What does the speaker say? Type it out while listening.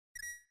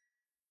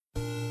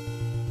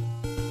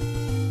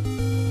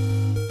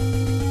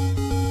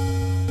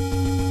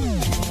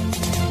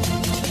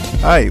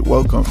Hi,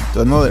 welcome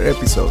to another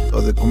episode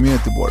of the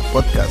Community Board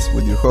podcast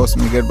with your host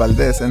Miguel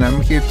Valdez, and I'm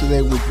here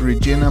today with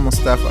Regina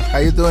Mostafa. How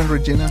you doing,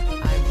 Regina?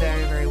 I'm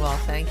very, very well.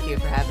 Thank you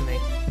for having me.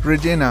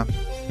 Regina,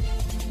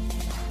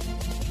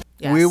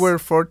 Yes. we were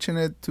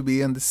fortunate to be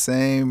in the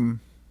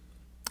same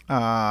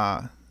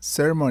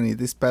ceremony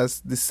this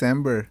past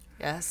December,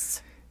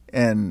 Yes.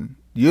 and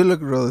you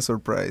look really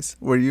surprised.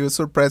 Were you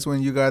surprised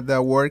when you got the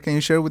award? Can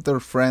you share with our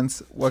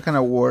friends what kind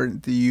of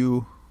award do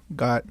you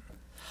got?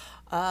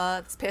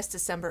 This past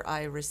December,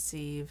 I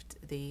received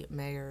the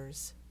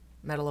Mayor's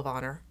Medal of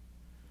Honor,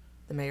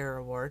 the Mayor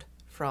Award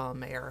from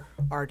Mayor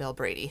Ardell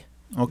Brady,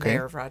 Okay.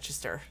 Mayor of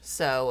Rochester.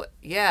 So,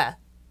 yeah.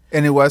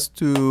 And it was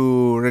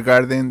to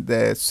regarding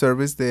the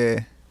service,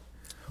 the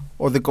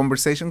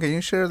conversation. Can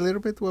you share a little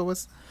bit what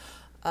was?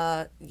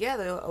 Yeah,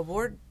 the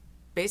award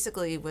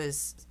basically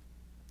was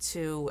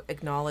to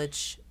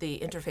acknowledge the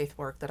interfaith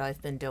work that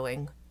I've been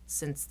doing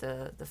since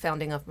the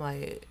founding of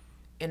my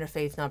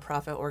interfaith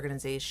nonprofit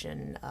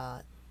organization,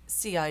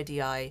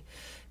 CIDI,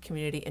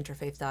 Community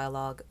Interfaith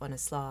Dialogue on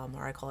Islam,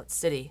 or I call it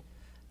CIDI,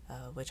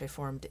 which I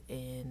formed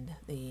in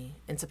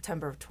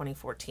September of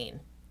 2014.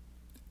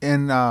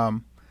 And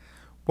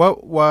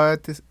what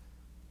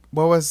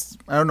was,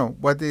 I don't know,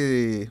 what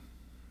did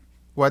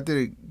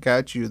it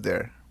get you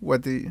there?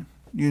 What did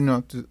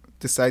to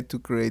decide to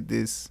create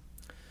this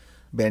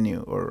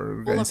venue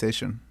or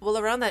organization? Well,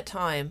 around that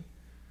time,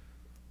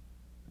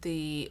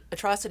 the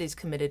atrocities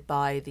committed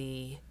by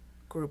the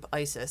group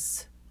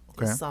ISIS,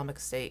 the Okay. Islamic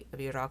State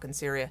of Iraq and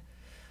Syria,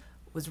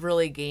 was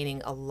really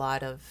gaining a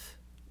lot of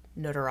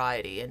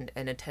notoriety and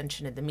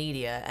attention in the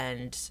media,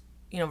 and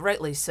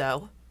rightly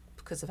so,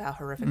 because of how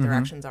horrific their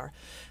actions are.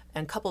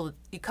 And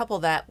you couple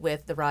that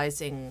with the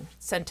rising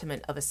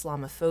sentiment of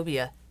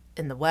Islamophobia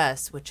in the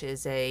West, which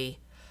is a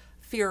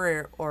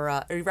fear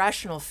or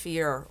irrational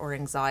fear or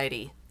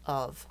anxiety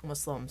of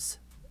Muslims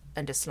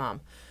and Islam.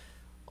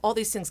 All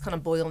these things kind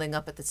of boiling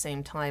up at the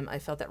same time, I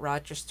felt that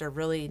Rochester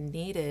really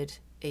needed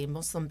a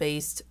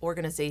Muslim-based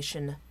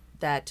organization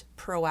that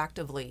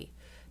proactively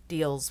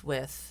deals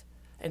with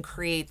and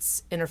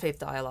creates interfaith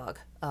dialogue.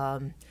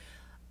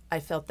 I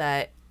felt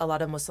that a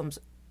lot of Muslims,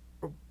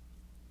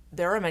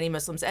 there are many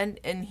Muslims and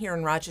here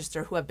in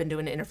Rochester who have been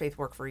doing interfaith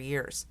work for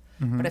years,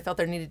 but I felt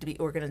there needed to be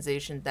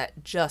organization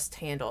that just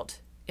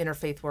handled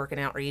interfaith work and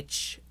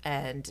outreach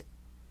and,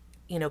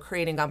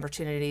 creating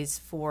opportunities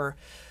for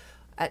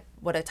at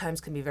what at times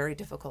can be very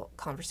difficult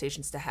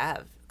conversations to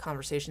have,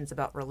 conversations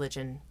about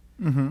religion,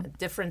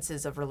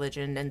 differences of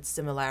religion and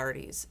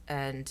similarities.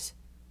 And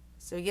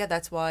so, yeah,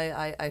 that's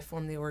why I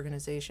formed the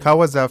organization. How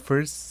was that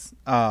first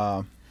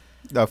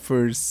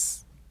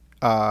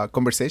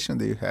conversation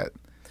that you had?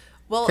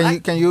 Well,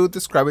 Can you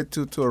describe it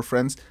to our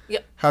friends?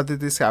 Yep. How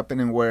did this happen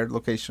and where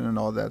location and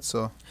all that,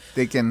 so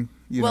they can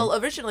Well,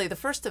 originally the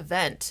first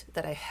event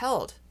that I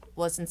held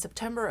was in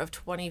September of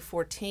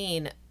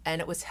 2014, and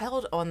it was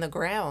held on the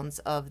grounds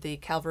of the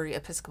Calvary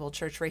Episcopal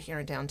Church right here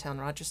in downtown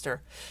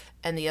Rochester.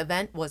 And the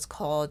event was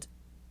called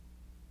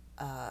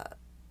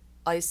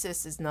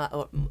ISIS is not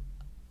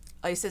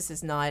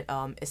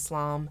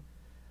Islam,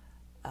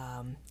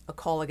 a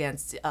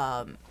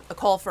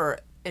call for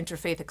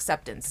interfaith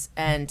acceptance.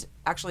 And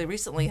actually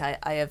recently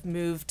I have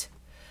moved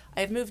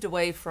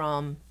away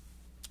from,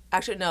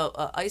 actually, no,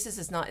 ISIS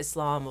is not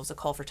Islam was a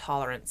call for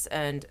tolerance.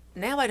 And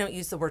now I don't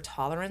use the word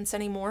tolerance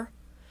anymore,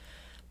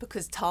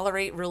 because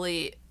tolerate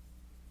really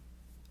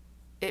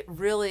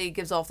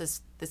gives off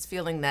this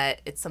feeling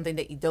that it's something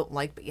that you don't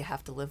like but you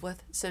have to live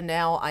with. So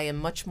now I am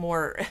much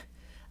more,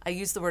 I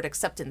use the word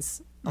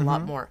acceptance a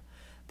lot more.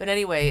 But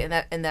anyway,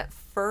 in that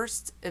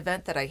first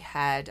event that I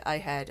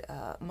had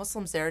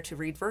Muslims there to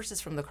read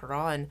verses from the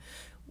Quran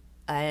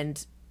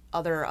and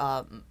other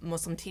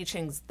Muslim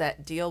teachings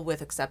that deal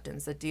with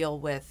acceptance, that deal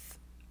with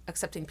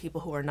accepting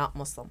people who are not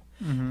Muslim.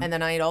 And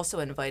then I had also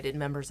invited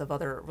members of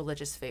other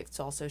religious faiths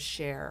to also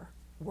share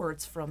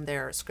words from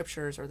their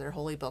scriptures or their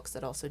holy books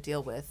that also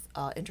deal with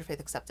interfaith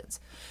acceptance.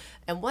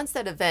 And once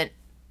that event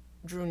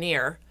drew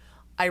near,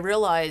 I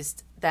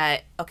realized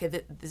that, okay,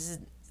 this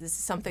is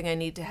something I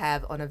need to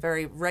have on a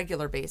very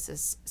regular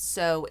basis.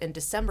 So in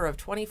December of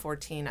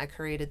 2014, I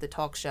created the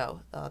talk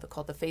show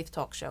called the Faith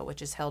Talk Show,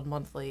 which is held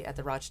monthly at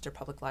the Rochester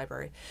Public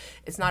Library.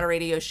 It's not a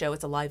radio show;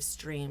 it's a live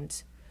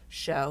streamed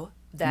show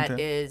that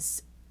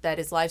is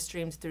live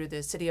streamed through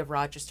the City of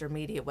Rochester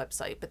media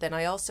website. But then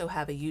I also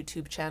have a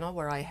YouTube channel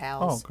where I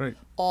house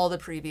all the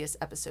previous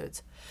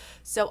episodes.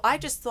 So I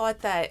just thought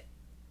that,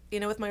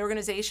 with my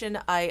organization,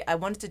 I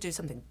wanted to do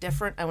something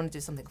different. I wanted to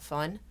do something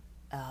fun.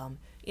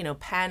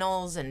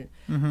 Panels and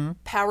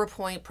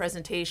PowerPoint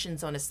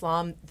presentations on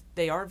Islam,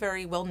 they are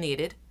very well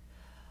needed.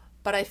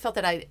 But I felt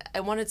that I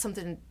wanted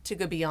something to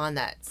go beyond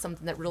that,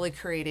 something that really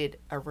created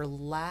a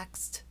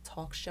relaxed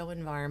talk show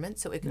environment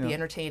so it could be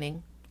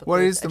entertaining.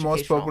 What is the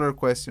most popular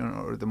question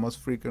or the most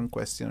frequent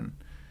question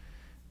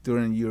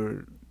during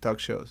your talk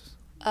shows,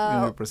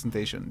 in your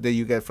presentation, that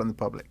you get from the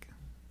public?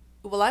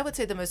 Well, I would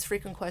say the most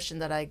frequent question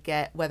that I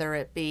get, whether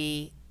it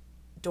be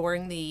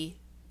during the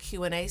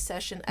Q&A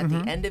session at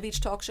the end of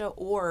each talk show,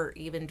 or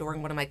even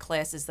during one of my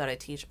classes that I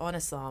teach on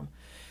Islam,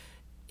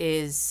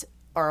 is,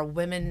 are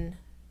women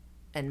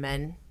and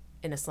men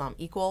in Islam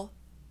equal?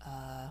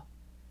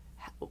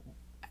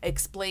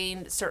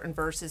 Explain certain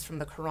verses from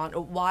the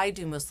Quran. Why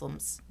do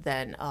Muslims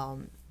then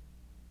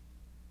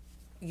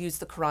use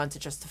the Quran to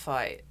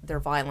justify their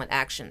violent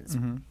actions?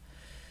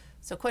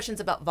 So questions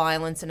about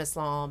violence in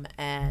Islam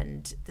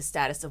and the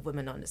status of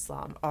women on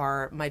Islam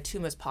are my two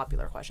most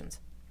popular questions.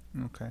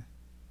 Okay.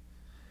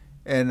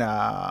 And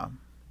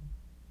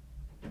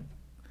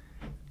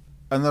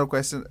another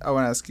question I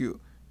want to ask you.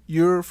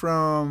 You're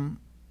from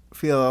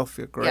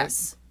Philadelphia, correct?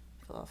 Yes.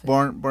 Philadelphia.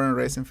 Born and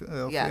raised in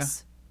Philadelphia?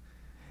 Yes.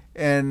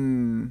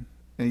 And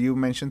you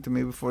mentioned to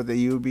me before that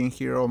you've been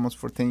here almost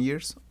for 10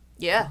 years?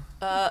 Yeah.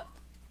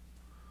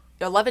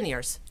 11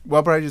 years.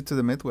 What brought you to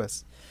the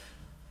Midwest?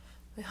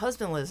 My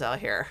husband lives out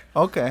here.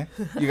 Okay.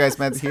 You guys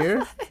met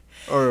here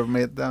or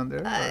met down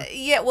there?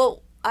 Yeah,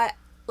 well,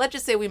 let's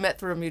just say we met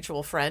through a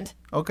mutual friend.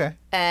 Okay.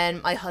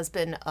 And my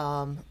husband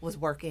was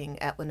working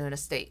at Winona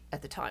State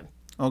at the time.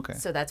 Okay.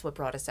 So that's what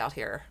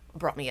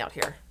brought me out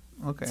here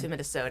Okay. to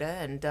Minnesota.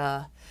 And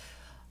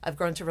I've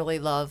grown to really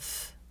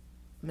love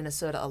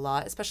Minnesota a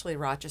lot, especially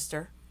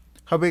Rochester.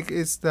 How big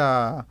is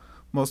the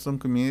Muslim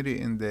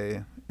community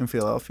in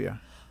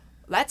Philadelphia?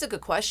 That's a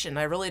good question.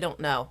 I really don't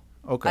know.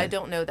 Okay. I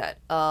don't know that.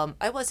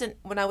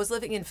 When I was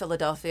living in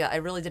Philadelphia, I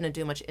really didn't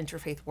do much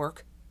interfaith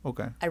work.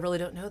 Okay. I really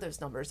don't know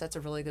those numbers. That's a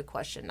really good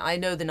question. I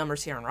know the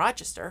numbers here in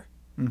Rochester.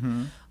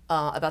 Mm-hmm.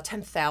 About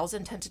 10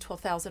 to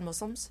 12,000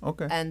 Muslims.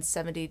 Okay. And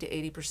 70 to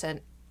 80%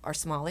 are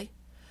Somali.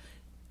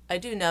 I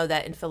do know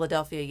that in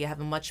Philadelphia, you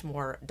have a much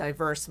more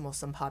diverse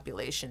Muslim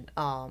population.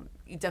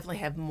 You definitely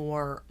have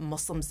more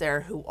Muslims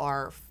there who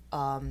are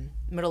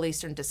Middle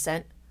Eastern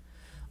descent.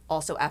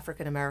 Also,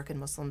 African American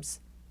Muslims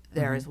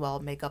there as well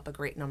make up a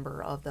great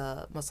number of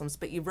the Muslims.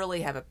 But you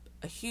really have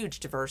a huge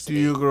diversity. Do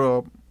you grow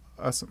up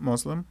as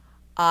Muslim?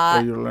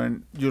 Or you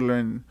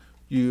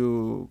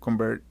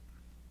convert?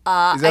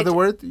 Is that the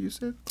word you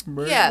said?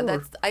 Convert, yeah,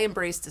 I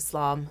embraced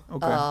Islam.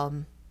 Okay.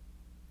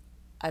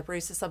 I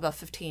embraced Islam about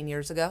 15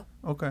 years ago.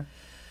 Okay.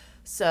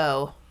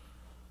 So,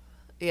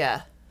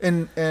 yeah.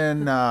 And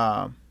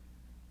I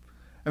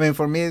mean,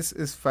 for me,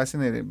 it's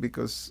fascinating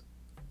because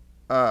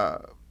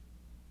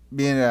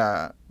being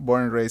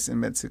born and raised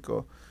in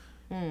Mexico,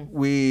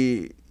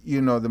 we,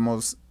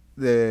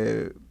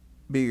 the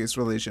biggest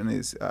religion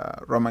is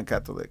Roman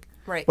Catholic.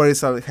 Right. But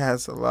it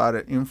has a lot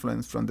of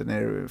influence from the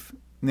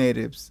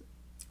natives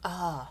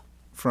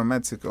from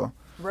Mexico.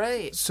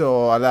 Right.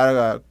 So a lot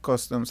of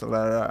customs,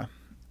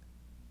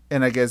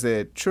 and I guess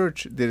the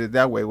church did it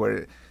that way,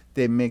 where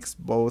they mixed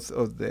both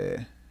of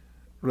the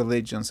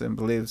religions and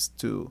beliefs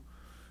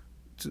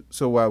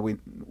so what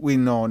we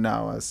know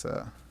now as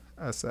a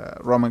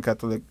Roman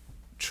Catholic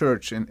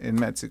church in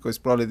Mexico is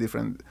probably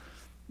different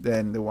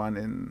than the one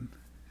in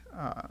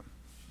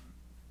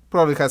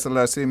probably has a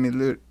lot of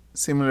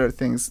similar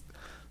things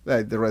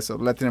like the rest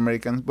of Latin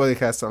Americans, but it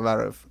has a lot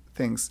of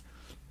things,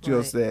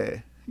 just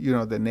the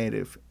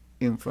native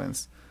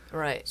influence.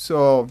 Right.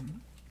 So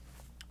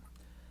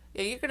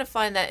yeah, you're going to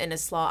find that in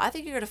Islam. I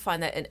think you're going to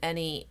find that in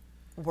any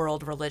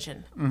world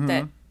religion,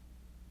 that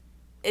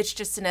it's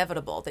just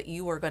inevitable that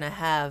you are going to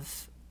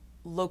have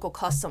local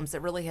customs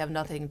that really have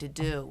nothing to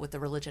do with the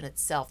religion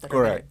itself, that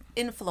are going to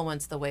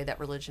influence the way that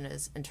religion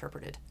is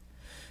interpreted.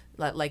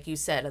 Like you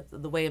said,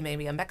 the way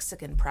maybe a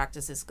Mexican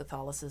practices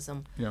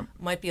Catholicism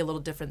might be a little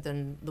different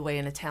than the way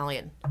an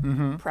Italian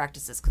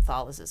practices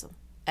Catholicism.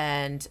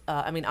 And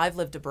I mean, I've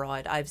lived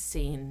abroad. I've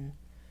seen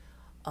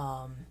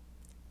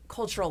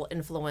cultural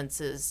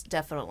influences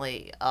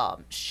definitely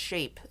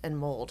shape and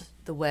mold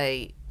the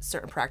way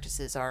certain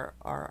practices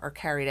are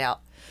carried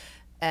out.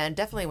 And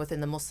definitely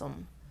within the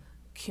Muslim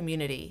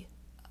community,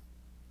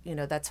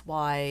 that's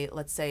why,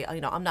 let's say,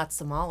 I'm not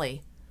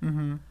Somali.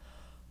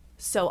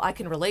 So I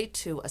can relate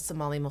to a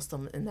Somali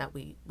Muslim in that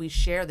we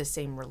share the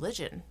same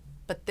religion,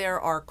 but there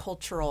are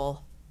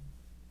cultural,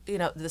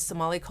 the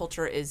Somali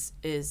culture is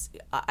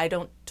I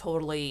don't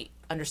totally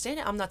understand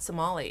it. I'm not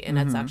Somali, and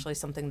that's actually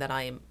something that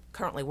I am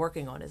currently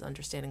working on, is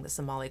understanding the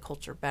Somali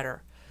culture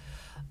better.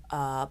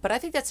 But I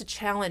think that's a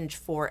challenge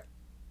for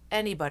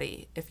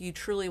anybody. If you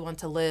truly want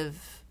to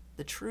live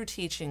the true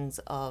teachings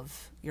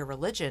of your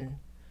religion,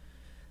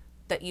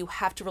 that you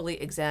have to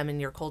really examine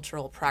your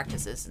cultural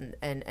practices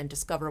and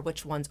discover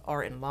which ones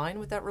are in line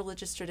with that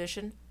religious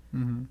tradition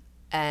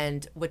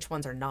and which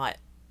ones are not.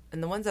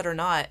 And the ones that are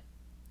not,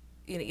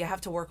 you have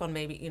to work on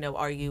maybe,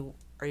 are you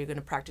going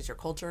to practice your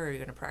culture, or are you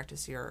going to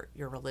practice your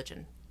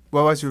religion?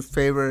 What was your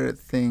favorite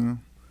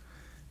thing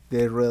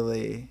that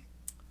really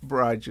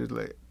brought you,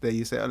 that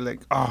you said,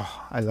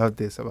 I love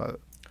this about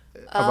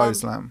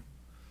Islam?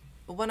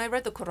 When I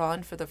read the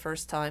Quran for the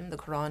first time, the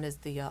Quran is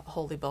the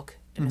holy book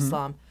in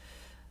Islam.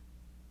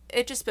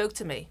 It just spoke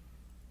to me.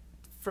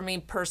 For me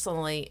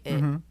personally,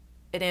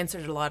 it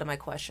answered a lot of my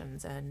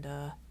questions, and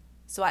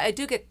so I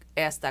do get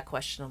asked that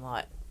question a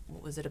lot.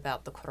 What was it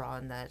about the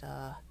Quran that?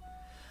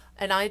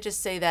 And I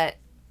just say that.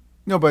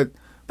 No, but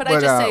But I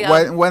just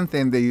say, one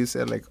thing that you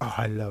said, like, oh,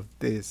 I love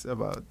this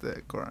about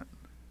the Quran.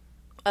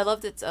 I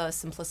loved its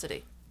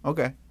simplicity.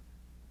 Okay.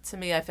 To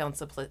me, I found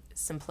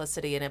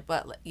simplicity in it,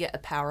 but yet a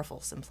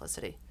powerful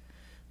simplicity.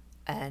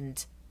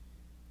 And,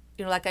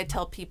 like I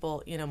tell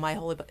people, my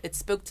holy book, it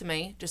spoke to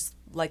me just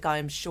like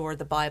I'm sure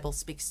the Bible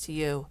speaks to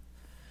you,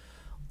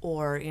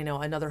 or,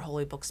 another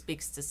holy book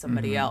speaks to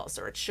somebody else,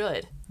 or it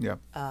should. Yeah.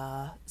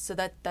 So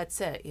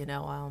that's it,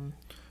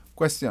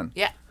 Question.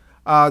 Yeah.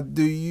 Does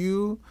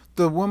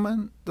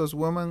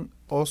women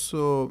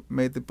also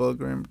made the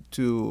pilgrim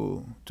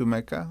to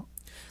Mecca?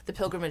 The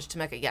pilgrimage to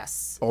Mecca,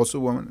 yes. Also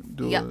women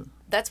do? Yeah.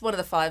 That's one of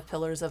the 5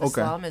 pillars of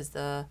Islam is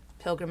the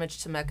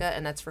pilgrimage to Mecca,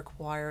 and that's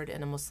required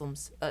in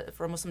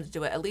for a Muslim to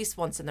do it at least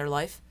once in their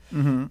life,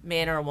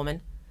 man or a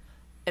woman,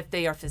 if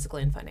they are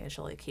physically and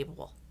financially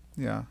capable.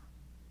 Yeah.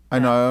 I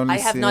know. I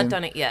have not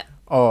done it yet.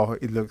 Oh,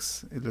 it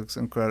looks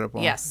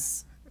incredible.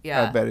 Yes.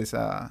 Yeah. I bet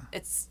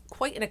it's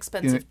quite an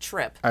expensive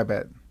trip. I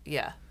bet.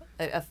 Yeah.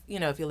 If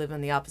you live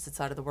on the opposite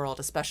side of the world,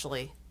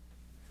 especially.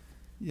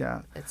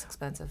 Yeah. It's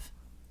expensive.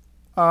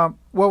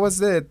 What was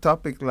the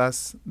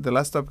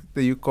last topic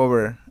that you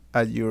covered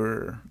at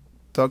your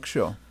talk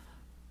show?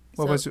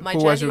 Who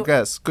was your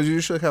guest? Because you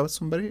usually have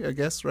a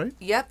guest, right?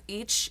 Yep.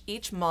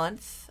 Each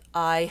month,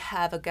 I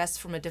have a guest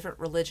from a different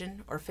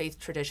religion or faith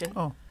tradition.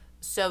 Oh.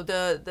 So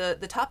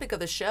the topic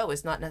of the show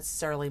is not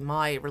necessarily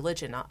my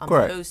religion. I'm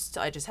Correct. the host.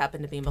 I just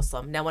happen to be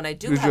Muslim. Now, when I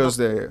do You're have just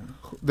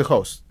the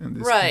host in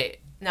this. Right.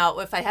 Now,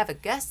 if I have a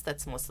guest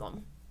that's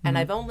Muslim, and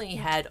I've only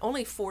had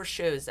 4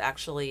 shows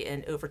actually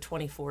in over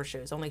 24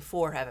 shows. Only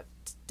 4 have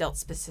dealt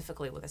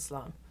specifically with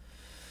Islam.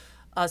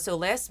 So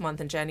last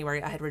month in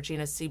January, I had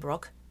Regina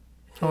Seabrook,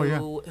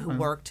 who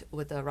worked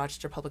with the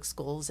Rochester Public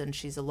Schools, and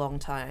she's a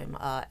longtime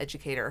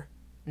educator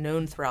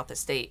known throughout the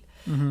state.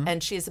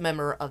 And she is a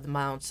member of the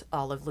Mount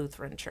Olive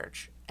Lutheran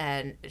Church.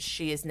 And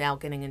she is now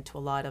getting into a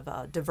lot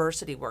of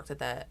diversity work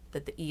that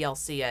the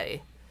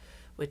ELCA,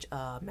 which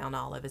Mount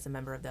Olive is a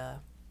member of the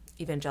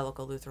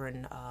Evangelical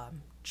Lutheran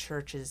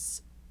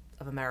Churches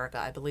of America.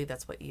 I believe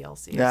that's what ELCA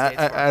stands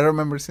for. I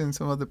remember seeing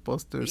some of the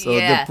posters. So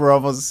the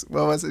promos,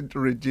 what was it,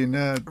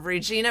 Regina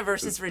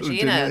versus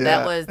Regina. Yeah.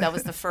 That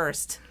was the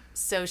first.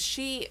 So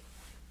she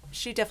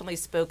definitely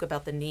spoke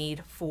about the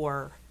need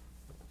for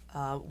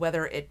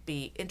whether it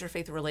be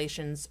interfaith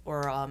relations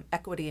or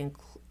equity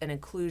and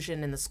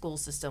inclusion in the school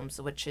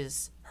systems, which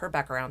is her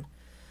background,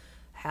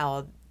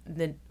 how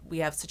we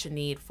have such a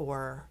need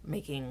for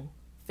making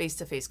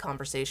face-to-face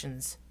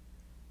conversations,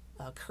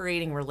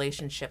 creating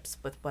relationships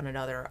with one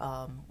another.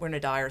 We're in a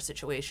dire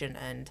situation,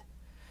 and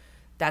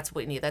that's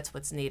what we need. That's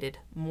what's needed.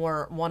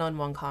 More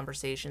one-on-one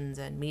conversations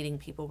and meeting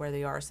people where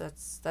they are. So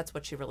that's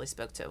what she really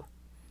spoke to.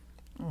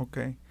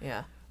 Okay.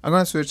 Yeah. I'm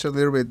going to switch a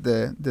little bit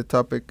the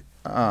topic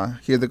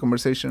here, the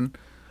conversation.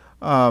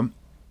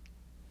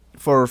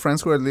 For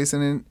friends who are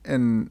listening,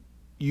 and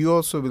you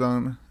also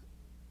belong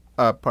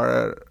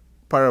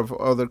part of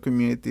other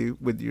community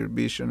with your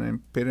vision and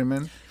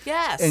impediment.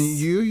 Yes. And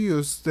you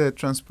use the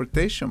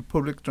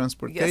public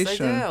transportation.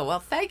 Yes, I do. Well,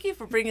 thank you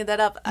for bringing that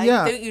up. I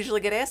don't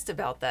usually get asked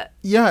about that.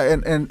 Yeah,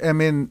 and I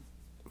mean,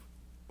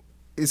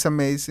 it's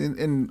amazing.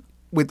 And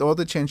with all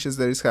the changes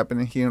that is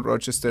happening here in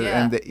Rochester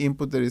and the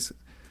input that is,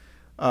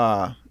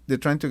 they're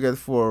trying to get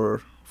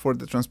for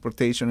the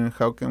transportation and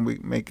how can we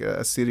make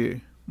a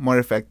city more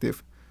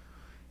effective.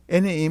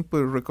 Any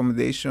input,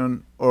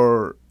 recommendation,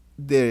 or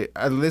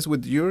at least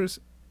with yours,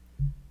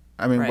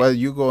 I mean, while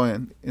you go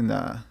in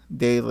a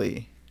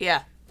daily.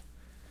 Yeah.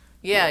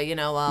 Yeah, getting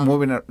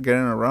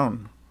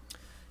around.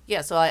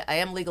 Yeah, so I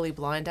am legally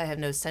blind. I have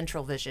no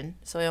central vision,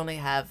 so I only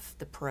have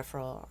the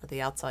peripheral or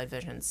the outside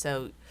vision.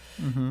 So,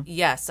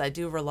 yes, I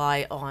do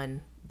rely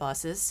on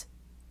buses.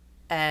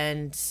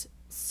 And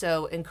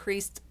so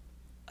increased,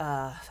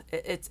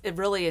 it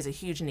really is a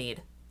huge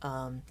need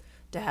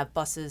to have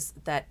buses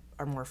that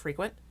are more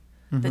frequent,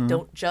 that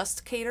don't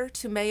just cater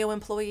to Mayo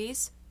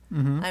employees.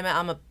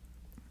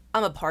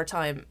 I'm a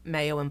part-time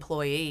Mayo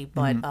employee,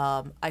 but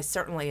I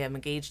certainly am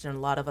engaged in a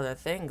lot of other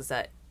things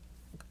that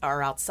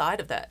are outside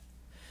of that.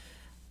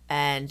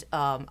 And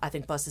I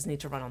think buses need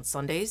to run on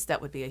Sundays.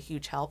 That would be a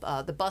huge help.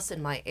 The bus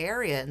in my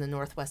area, in the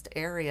Northwest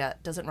area,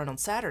 doesn't run on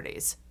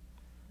Saturdays.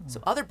 So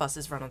other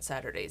buses run on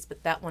Saturdays,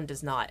 but that one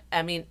does not.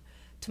 I mean,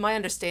 to my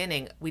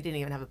understanding, we didn't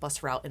even have a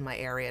bus route in my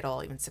area at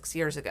all, even 6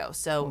 years ago.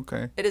 So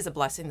it is a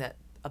blessing that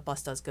a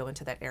bus does go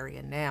into that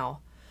area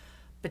now.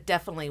 But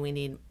definitely we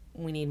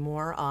need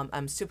more.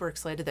 I'm super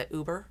excited that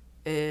Uber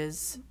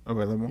is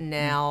available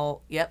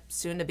now. Yep,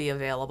 soon to be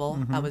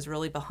available. I was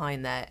really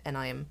behind that, and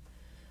I am,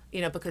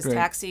 because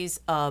taxis.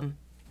 I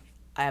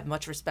have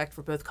much respect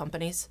for both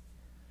companies,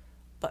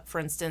 but for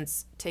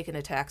instance, taking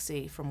a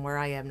taxi from where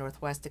I am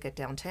Northwest to get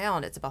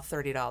downtown, it's about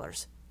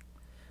 $30,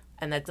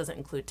 and that doesn't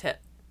include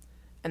tip.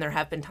 And there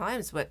have been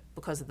times,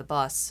 because of the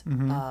bus,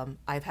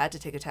 I've had to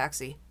take a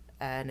taxi,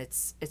 and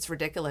it's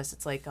ridiculous.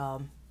 It's like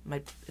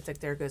it's like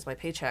there goes my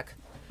paycheck.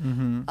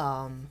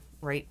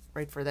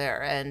 Right for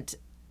there. And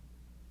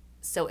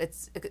so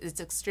it's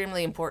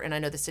extremely important. I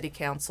know the city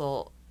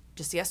council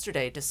just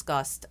yesterday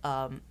discussed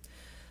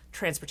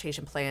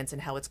transportation plans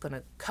and how it's going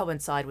to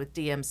coincide with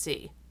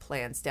DMC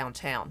plans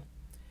downtown.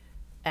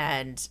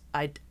 And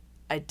I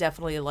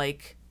definitely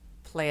like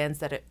plans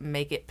that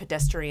make it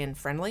pedestrian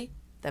friendly,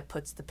 that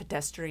puts the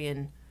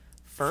pedestrian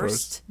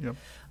first. Yep.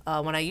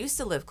 When I used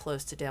to live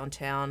close to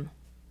downtown,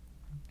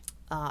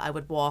 I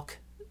would walk.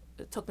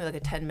 It took me like a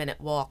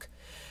 10-minute walk.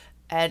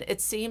 And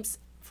it seems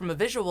from a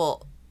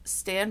visual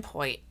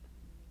standpoint,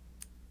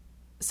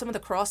 some of the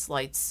cross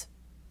lights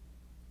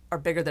are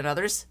bigger than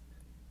others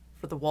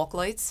for the walk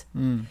lights.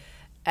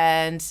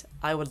 And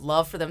I would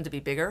love for them to be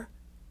bigger,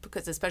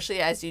 because especially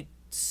as you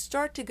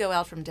start to go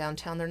out from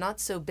downtown, they're not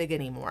so big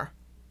anymore.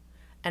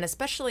 And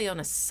especially on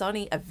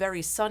a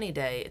very sunny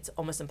day, it's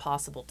almost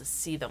impossible to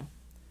see them.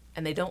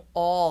 And they don't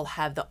all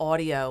have the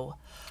audio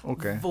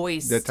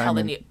voice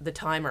telling you the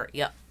timer.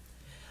 Yep.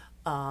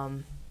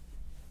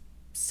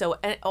 So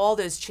all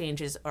those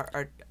changes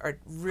are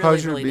really,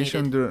 How's your really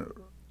vision needed.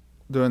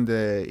 during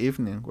the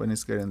evening when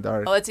it's getting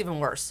dark? Oh, it's even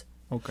worse.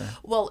 Okay.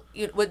 Well,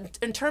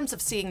 in terms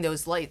of seeing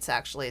those lights,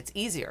 actually, it's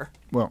easier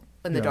Well,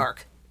 in the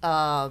dark.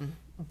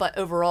 But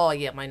overall,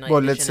 yeah, my night Well,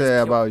 vision let's is say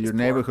about is your poor.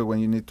 neighborhood when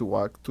you need to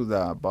walk to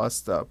the bus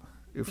stop.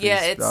 If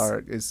Yeah, it's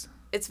dark,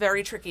 it's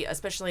very tricky,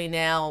 especially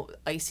now,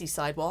 icy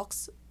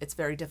sidewalks. It's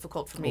very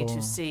difficult for me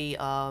to see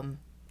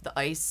the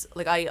ice.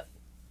 Like I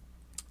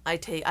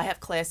have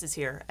classes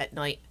here at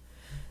night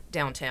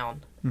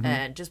downtown,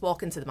 and just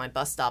walking to my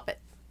bus stop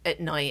at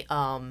night,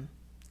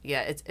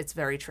 yeah, it's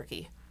very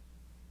tricky.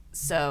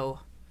 So,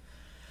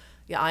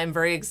 yeah, I'm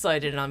very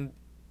excited, and I'm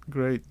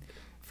great.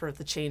 for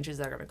the changes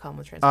that are going to come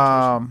with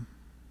transportation.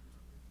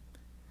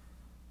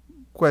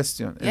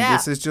 Question, and Yeah.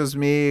 this is just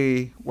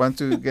me want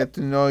to get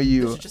to know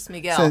you. This is just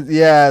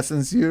Miguel.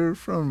 Since you're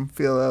from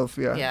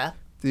Philadelphia, Yeah.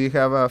 do you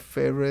have a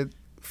favorite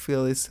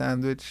Philly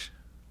sandwich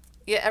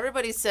Yeah,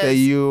 everybody that says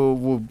you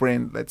would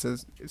bring? Let's say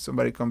if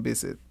somebody come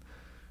visit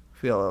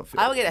Philadelphia.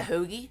 I would get a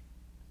hoagie.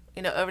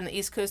 Over in the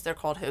East Coast, they're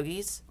called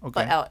hoagies. Okay.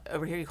 But out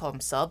over here, you call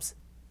them subs.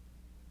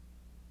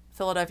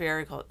 Philadelphia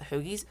area, call it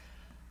hoagies.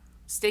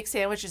 Steak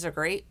sandwiches are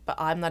great, but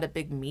I'm not a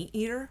big meat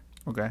eater.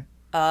 Okay.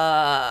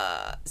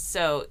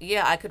 So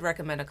yeah, I could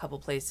recommend a couple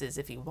places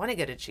if you want to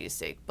get a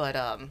cheesesteak, but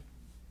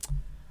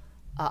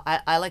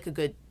I like a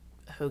good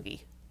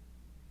hoagie.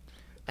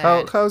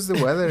 How's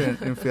the weather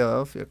in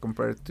Philadelphia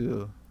compared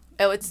to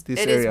this this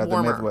it area, is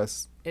warmer. the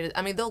Midwest? It is,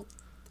 I mean, the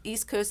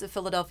East Coast of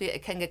Philadelphia,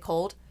 it can get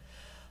cold,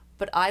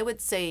 but I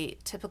would say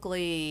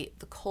typically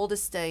the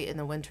coldest day in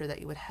the winter that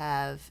you would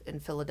have in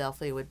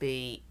Philadelphia would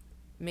be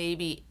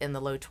maybe in the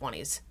low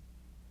 20s.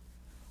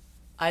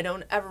 I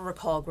don't ever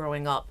recall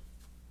growing up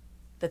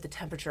that the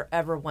temperature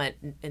ever went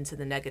into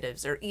the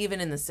negatives or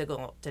even in the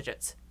single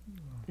digits.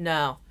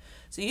 No.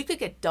 So you could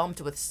get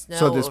dumped with snow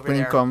So the over spring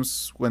there.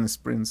 comes when the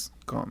springs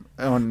come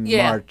on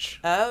Yeah.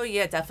 March. Oh,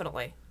 yeah,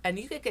 definitely. And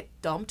you could get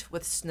dumped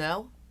with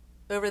snow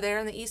over there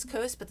on the East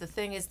Coast, but the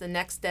thing is the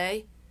next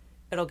day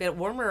it'll get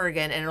warmer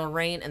again and it'll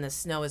rain and the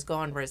snow is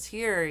gone. Whereas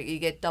here you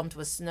get dumped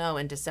with snow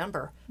in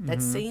December.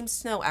 That same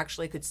snow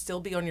actually could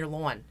still be on your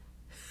lawn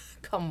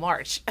come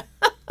March.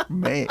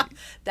 May.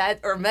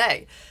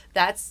 May.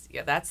 That's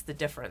the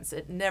difference.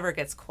 It never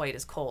gets quite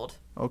as cold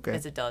Okay.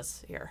 as it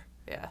does here.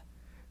 Yeah.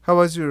 How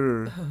was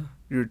your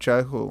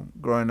childhood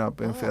growing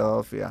up Oh. in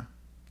Philadelphia?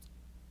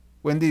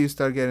 When did you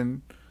start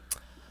getting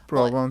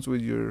problems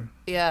with your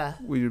Yeah.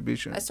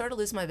 vision? I started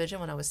losing my vision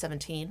when I was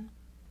 17.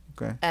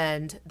 Okay.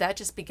 And that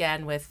just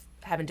began with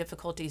having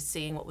difficulty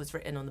seeing what was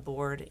written on the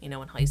board, in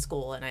high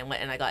school. And I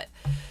went and I got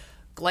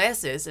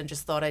glasses and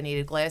just thought I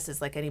needed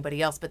glasses like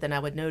anybody else. But then I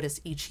would notice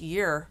each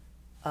year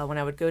when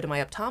I would go to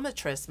my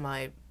optometrist,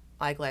 my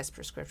eyeglass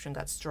prescription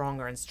got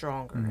stronger and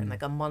stronger. And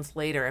like a month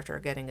later, after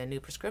getting a new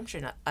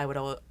prescription, I would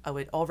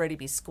already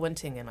be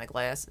squinting in my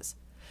glasses.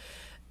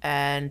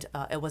 And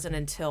it wasn't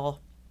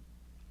until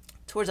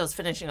towards I was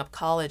finishing up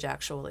college,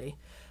 actually,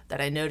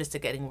 that I noticed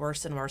it getting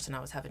worse and worse, and I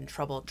was having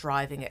trouble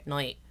driving at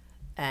night,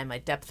 and my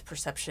depth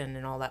perception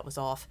and all that was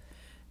off.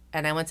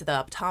 And I went to the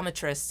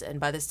optometrist, and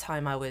by this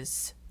time I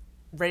was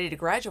ready to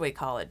graduate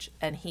college,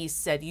 and he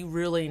said, you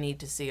really need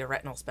to see a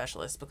retinal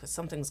specialist because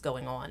something's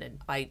going on, and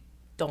I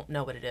don't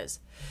know what it is.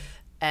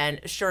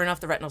 And sure enough,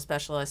 the retinal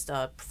specialist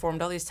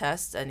performed all these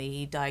tests, and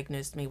he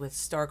diagnosed me with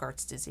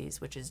Stargardt's disease,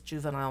 which is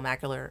juvenile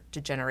macular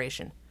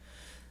degeneration.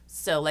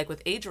 So, like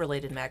with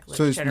age-related macular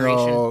So it's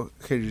degeneration. no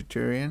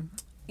hereditary?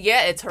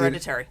 Yeah, it's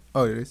hereditary.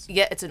 Oh, it is?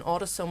 Yeah, it's an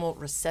autosomal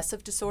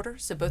recessive disorder.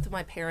 So both of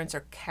my parents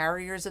are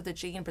carriers of the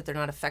gene, but they're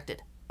not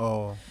affected.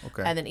 Oh,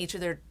 okay. And then each of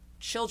their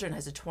children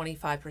has a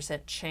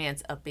 25%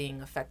 chance of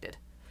being affected.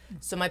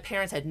 So my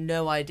parents had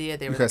no idea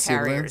they were the have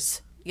carriers.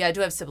 siblings? Yeah, I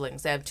do have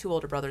siblings. I have 2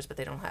 older brothers, but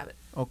they don't have it.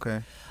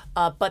 Okay.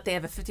 But they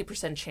have a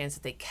 50% chance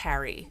that they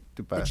carry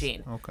To the pass.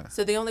 gene. Okay.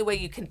 So the only way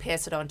you can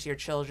pass it on to your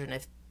children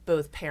if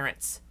both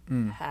parents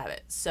have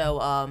it.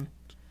 So,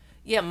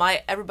 yeah,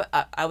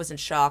 I was in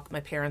shock. My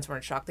parents were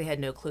in shock. They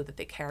had no clue that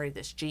they carried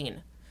this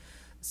gene.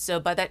 So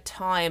by that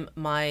time,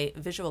 my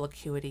visual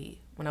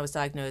acuity, when I was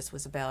diagnosed,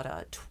 was about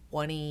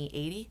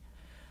 20/80,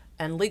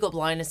 and legal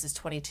blindness is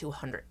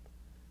 2200.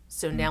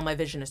 So now my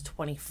vision is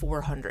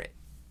 2400.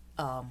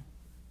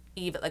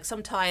 even like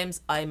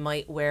sometimes I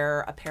might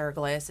wear a pair of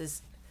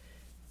glasses.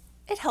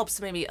 It helps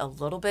maybe a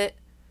little bit,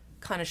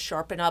 kind of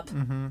sharpen up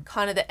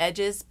kind of the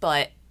edges,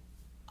 but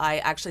I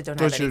actually don't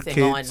have Does your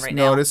anything on kids right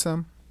now. notice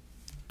them?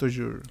 Does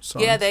your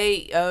son? Yeah,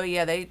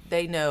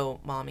 they know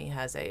mommy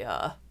has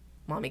a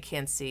mommy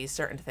can't see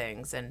certain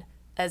things, and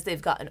as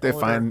they've gotten They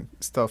older, find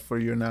stuff for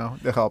you now.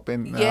 They're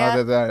helping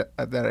Yeah.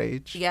 at that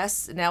age.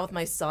 yes, now with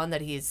my son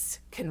that he's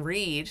can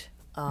read,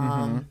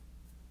 you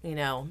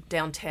know,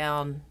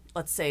 downtown.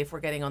 Let's say if we're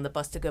getting on the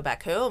bus to go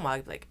back home,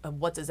 I'm like,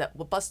 what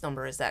bus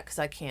number is that? Because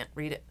I can't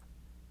read it,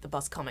 the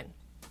bus coming,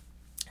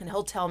 and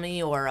he'll tell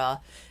me, or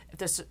if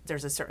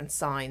there's a certain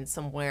sign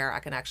somewhere, I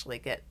can actually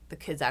get the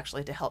kids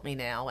actually to help me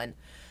now, and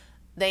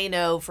they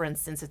know, for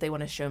instance, if they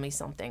want to show me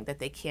something that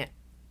they can't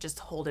just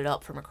hold it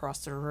up from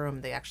across the room,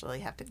 they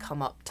actually have to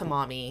come up to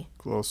mommy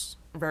Close.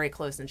 very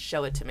close and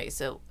show it to me.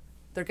 So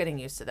they're getting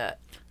used to that.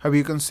 Have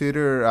you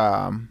considered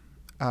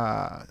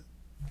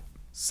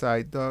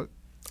side dog?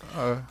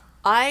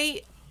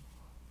 I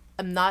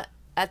am not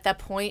at that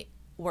point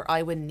where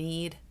I would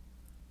need,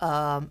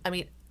 a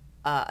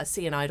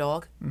CNI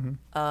dog.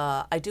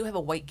 I do have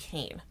a white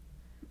cane.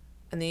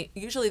 And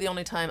usually the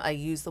only time I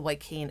use the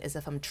white cane is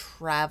if I'm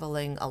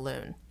traveling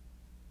alone,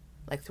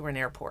 like through an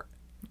airport.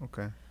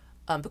 Okay.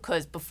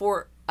 Because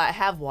before I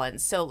have one,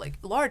 so like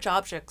large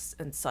objects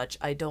and such,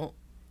 I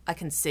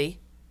can see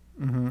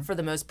for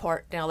the most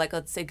part. Now, like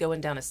let's say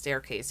going down a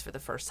staircase for the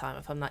first time,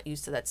 if I'm not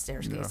used to that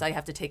staircase, I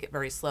have to take it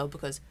very slow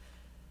because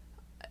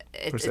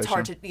it's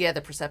hard to,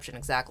 the perception,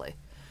 exactly.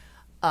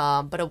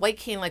 But a white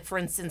cane, like for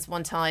instance,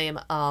 one time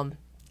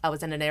I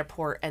was in an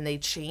airport and they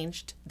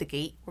changed the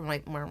gate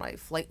where my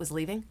flight was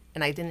leaving,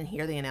 and I didn't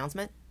hear the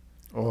announcement.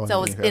 Oh, So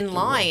I was in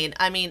line.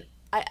 I mean,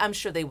 I'm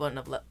sure they would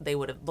have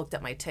looked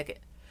at my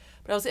ticket.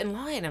 But I was in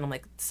line, and I'm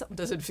like, something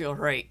doesn't feel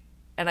right.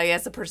 And I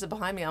asked the person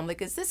behind me, I'm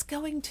like, is this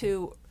going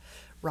to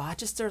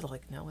Rochester? They're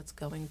like, no, it's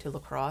going to La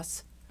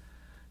Crosse,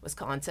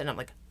 Wisconsin. I'm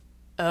like,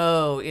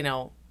 oh, you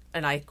know,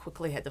 and I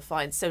quickly had to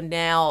find. So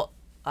now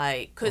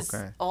because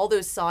all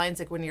those signs,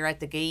 like when you're at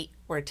the gate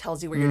where it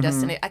tells you where your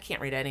destination, I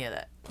can't read any of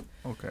that.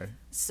 Okay.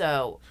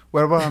 So.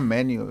 What about a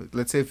menu?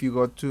 Let's say if you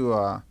go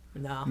to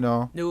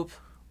No. Nope.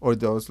 Or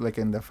those like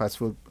in the fast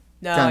food.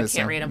 No, I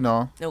can't read them.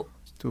 No. Nope.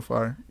 Too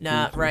far.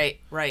 Nah,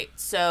 right.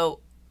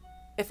 So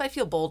if I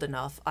feel bold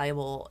enough, I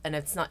will, and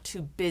it's not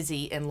too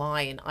busy in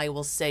line, I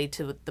will say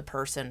to the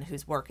person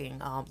who's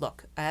working,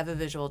 look, I have a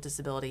visual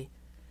disability.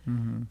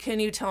 Can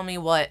you tell me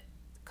what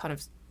kind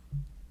of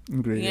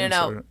ingredients?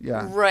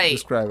 Right.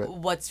 Describe it.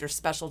 What's your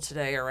special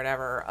today or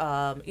whatever?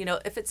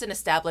 If it's an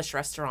established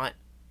restaurant,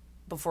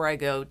 before I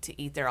go to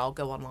eat there, I'll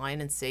go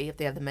online and see if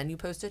they have the menu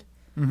posted.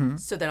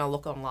 So then I'll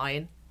look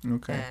online.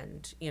 Okay.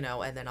 And,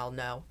 and then I'll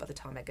know by the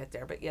time I get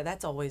there. But yeah,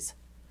 that's always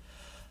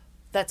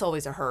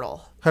a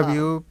hurdle. Have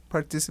you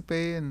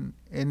participated in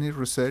any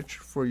research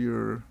for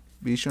your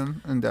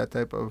vision and that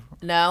type of?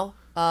 No.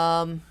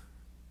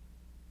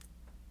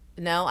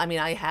 No, I mean,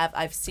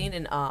 I've seen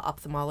an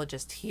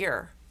ophthalmologist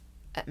here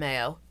at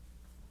Mayo.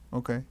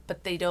 Okay.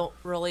 But they don't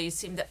really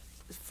seem to,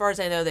 as far as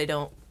I know, they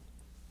don't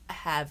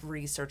have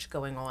research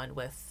going on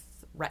with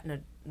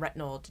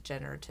retinal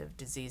degenerative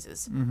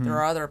diseases. There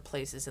are other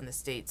places in the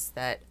States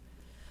that,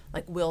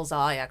 like Will's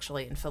Eye,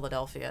 actually, in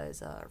Philadelphia,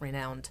 is a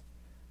renowned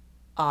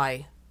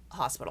eye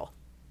hospital.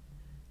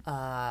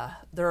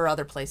 There are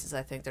other places,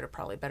 I think, that are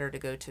probably better to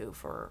go to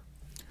for.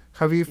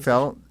 Have you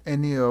felt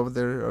any of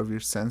your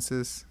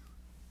senses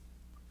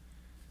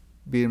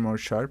being more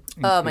sharp?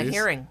 My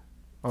hearing,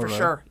 for right.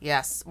 sure,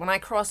 yes. When I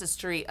cross the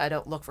street, I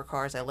don't look for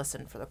cars, I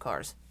listen for the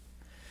cars.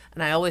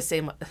 And I always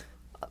say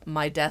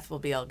my death will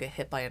be I'll get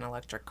hit by an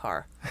electric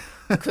car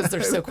because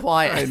they're so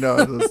quiet. I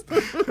know, those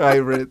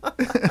hybrid.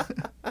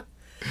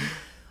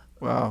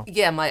 Wow.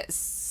 Yeah,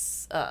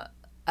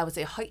 I would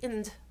say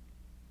heightened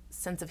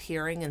sense of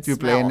hearing and Do you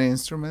smell. play any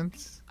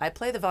instruments? I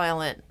play the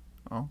violin.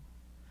 Oh.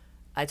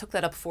 I took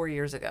that up 4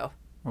 years ago.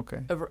 Okay.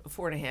 Over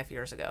 4.5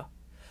 years ago.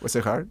 Was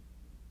it hard?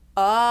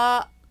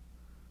 Well,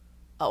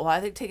 I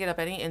think taking up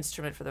any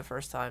instrument for the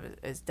first time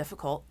is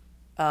difficult.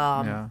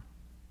 Yeah.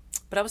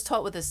 But I was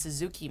taught with the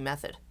Suzuki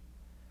method.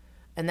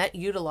 And that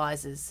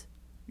utilizes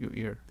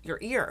Your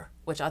ear,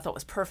 which I thought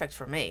was perfect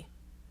for me.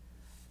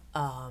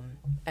 And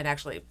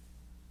actually,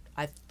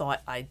 I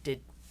thought I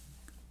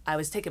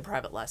was taking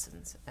private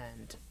lessons,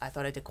 and I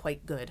thought I did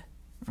quite good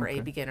for a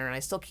beginner, and I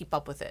still keep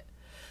up with it.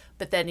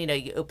 But then,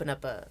 you open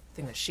up a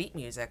thing of sheet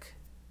music.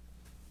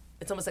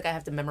 It's almost like I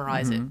have to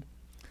memorize it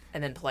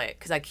and then play it,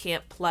 because I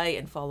can't play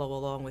and follow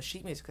along with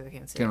sheet music because I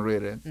can't see Can't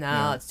read it.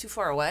 No, it's too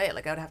far away.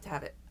 Like, I would have to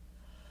have it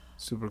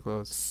super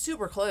close.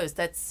 super close.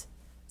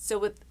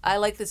 I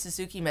like the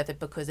Suzuki method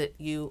because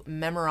you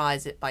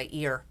memorize it by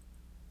ear,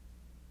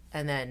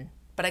 and then,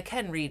 but I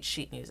can read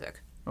sheet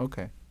music.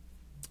 Okay.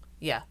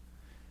 Yeah.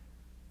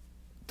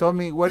 Tell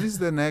me, what is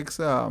the next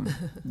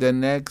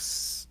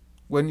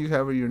when you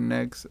have your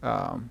next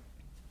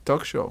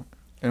talk show,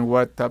 and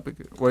what topic?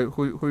 Who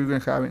are you gonna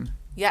have in?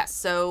 Yes.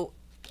 So,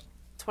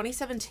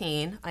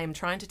 2017, I am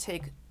trying to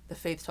take the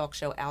Faith Talk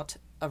Show out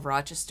of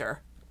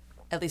Rochester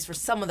at least for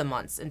some of the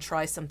months, and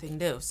try something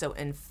new. So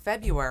in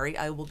February,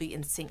 I will be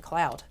in St.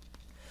 Cloud.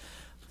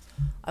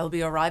 I will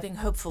be arriving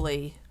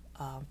hopefully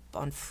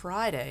on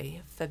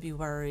Friday,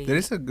 February. There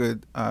is a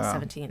good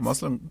 17th.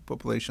 Muslim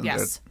population Yes.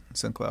 there at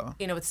St. Cloud.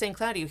 You know, with St.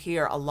 Cloud, you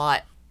hear a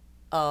lot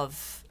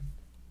of,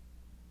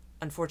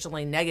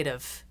 unfortunately,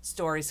 negative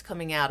stories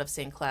coming out of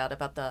St. Cloud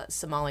about the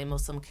Somali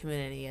Muslim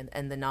community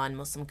and the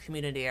non-Muslim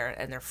community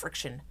and their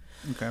friction.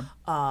 Okay.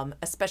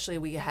 Especially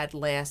we had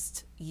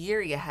last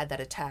year, you had that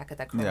attack at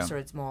that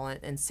Crossroads Mall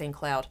in St.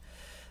 Cloud.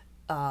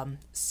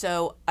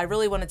 So I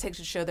really want to take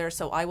the show there.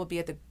 So I will be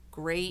at the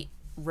Great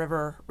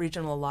River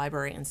Regional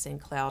Library in St.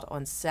 Cloud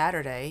on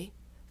Saturday,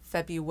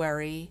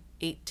 February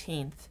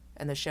 18th,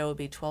 and the show will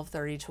be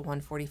 12:30 to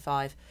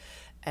 1:45,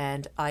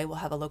 and I will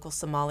have a local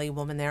Somali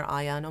woman there,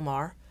 Ayan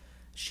Omar.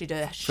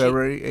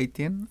 February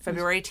 18th?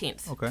 February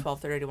 18th, Okay.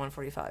 12:30 to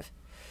 1:45.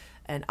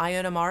 And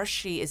Ayan Omar,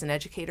 she is an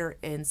educator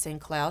in St.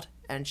 Cloud,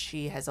 and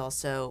she has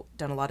also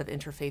done a lot of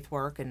interfaith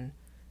work and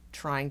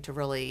trying to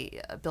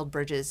really build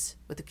bridges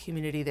with the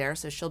community there.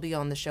 So she'll be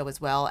on the show as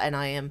well. And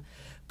I am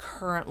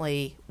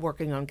currently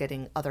working on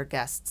getting other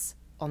guests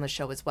on the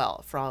show as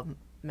well from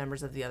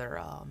members of the other,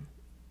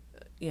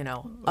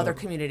 other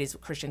communities,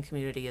 Christian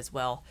community as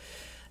well.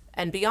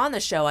 And beyond the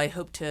show, I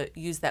hope to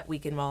use that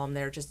weekend while I'm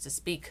there just to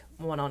speak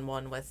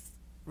one-on-one with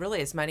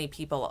really as many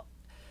people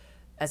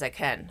as I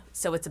can.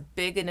 So it's a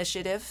big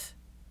initiative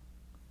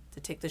to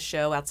take the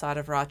show outside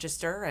of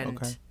Rochester,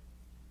 and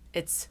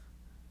it's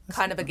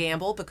kind of a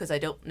gamble because I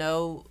don't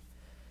know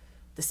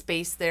the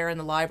space there in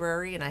the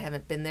library, and I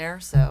haven't been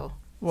there. So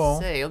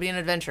it'll be an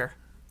adventure.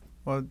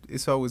 Well,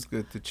 it's always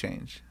good to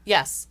change.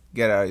 Yes.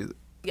 Get out.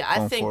 Yeah,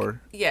 I think.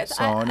 Yes,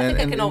 I think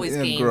I can always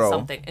gain grow.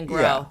 something and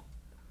grow. Yeah.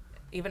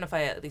 Even if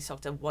I at least talk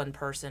to one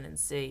person and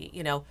see,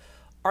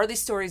 are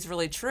these stories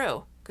really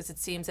true? Because it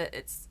seems that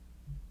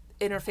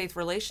interfaith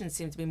relations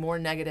seem to be more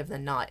negative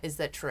than not. Is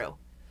that true?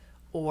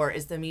 Or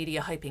is the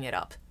media hyping it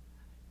up?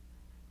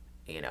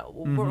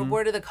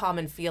 What are the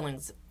common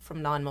feelings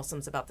from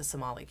non-Muslims about the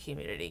Somali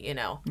community,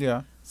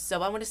 Yeah.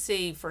 So I want to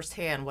see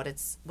firsthand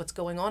what's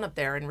going on up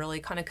there and really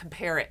kind of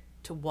compare it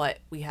to what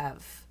we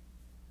have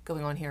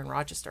going on here in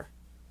Rochester.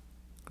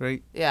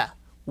 Great. Yeah.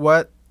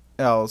 What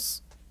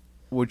else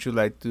would you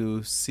like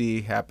to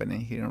see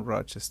happening here in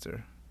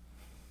Rochester?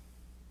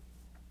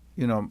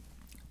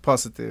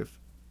 Positive.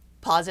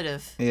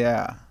 Positive.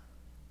 Yeah.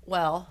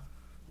 Well,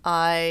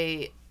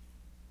 I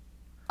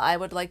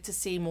would like to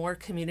see more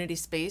community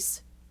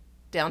space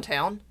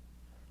downtown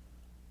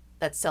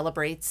that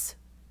celebrates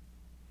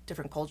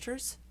different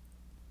cultures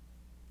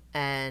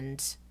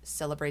and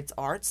celebrates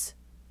arts.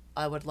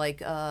 I would like,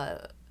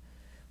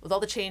 with all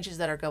the changes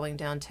that are going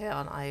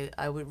downtown,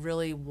 I would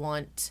really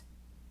want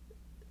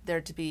there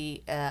to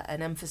be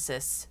an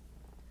emphasis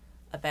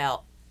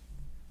about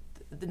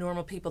the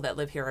normal people that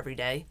live here every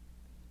day.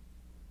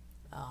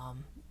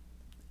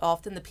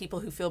 Often the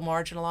people who feel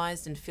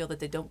marginalized and feel that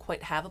they don't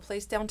quite have a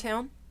place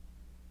downtown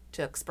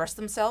to express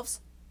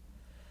themselves.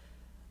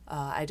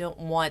 I don't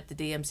want the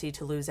DMC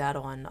to lose out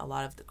on a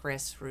lot of the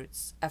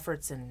grassroots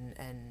efforts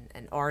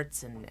and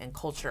arts and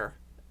culture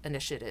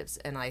initiatives.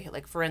 And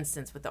for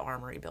instance, with the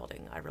Armory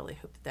building, I really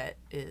hope that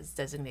is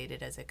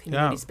designated as a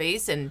community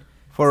space. And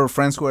for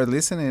friends who are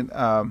listening,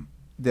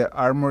 the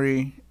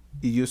Armory,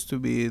 it used to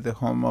be the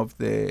home of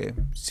the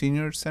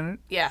senior center.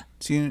 Yeah.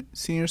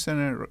 Senior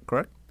center,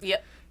 correct?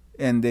 Yep.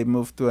 And they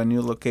moved to a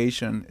new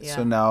location. Yeah.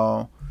 So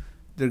now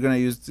they're going to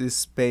use this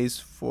space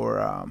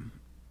for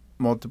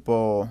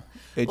multiple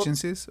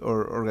agencies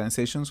or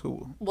organizations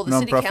who the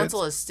city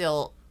council is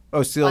still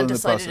undecided in the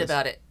process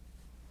about it.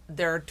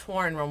 They're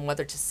torn on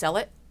whether to sell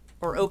it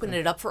or open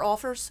it up for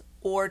offers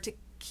or to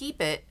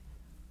keep it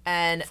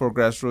and for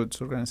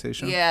grassroots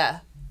organization.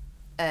 Yeah.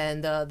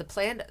 And the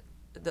plan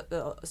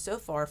so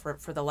far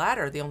for the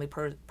latter, the only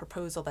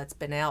proposal that's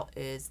been out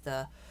is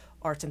the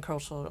Arts and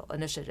Cultural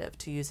Initiative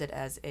to use it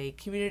as a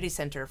community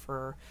center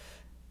for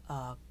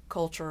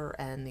culture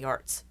and the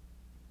arts.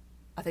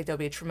 I think that would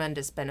be a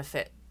tremendous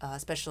benefit,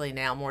 especially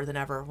now more than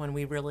ever when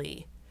we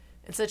really,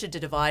 in such a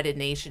divided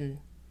nation,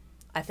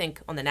 I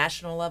think on the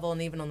national level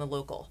and even on the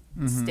local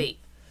state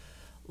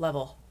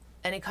level,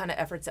 any kind of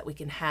efforts that we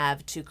can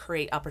have to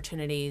create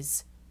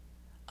opportunities,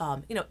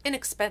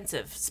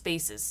 inexpensive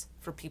spaces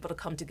for people to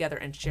come together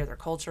and share their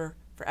culture,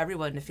 for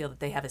everyone to feel that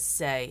they have a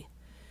say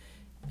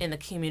in the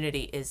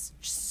community is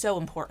so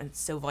important,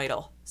 so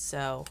vital.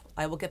 So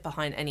I will get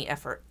behind any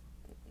effort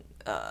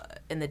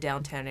in the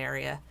downtown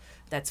area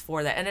that's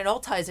for that. And it all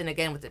ties in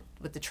again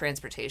with the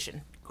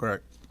transportation.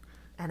 Correct.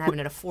 And having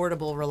an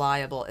affordable,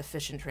 reliable,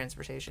 efficient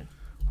transportation.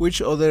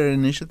 Which other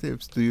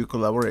initiatives do you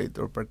collaborate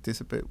or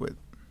participate with?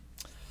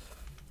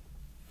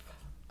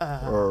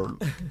 Or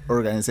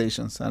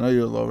organizations? I know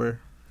you're lower.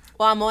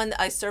 Well,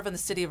 I serve on the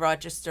City of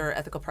Rochester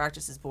Ethical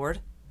Practices Board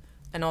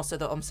and also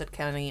the Olmsted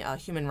County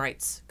Human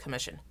Rights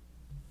Commission.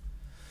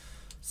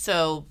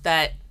 So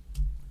that,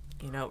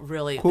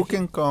 really... Who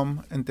can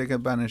come and take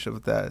advantage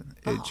of that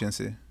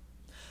agency?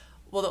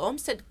 Well, the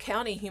Olmsted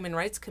County Human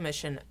Rights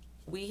Commission,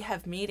 we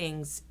have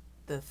meetings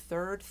the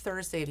third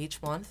Thursday of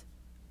each month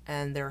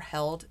and they're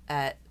held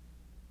at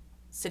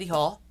City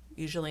Hall,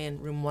 usually in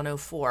room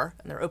 104,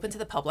 and they're open to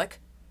the public.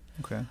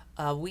 Okay.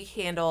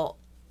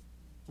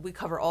 We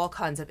cover all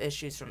kinds of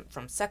issues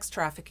from sex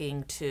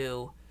trafficking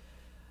to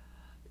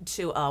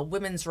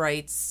women's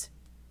rights,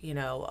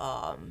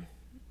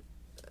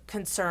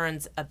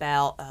 concerns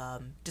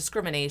about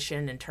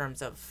discrimination in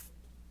terms of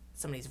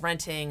somebody's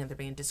renting and they're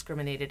being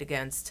discriminated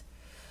against.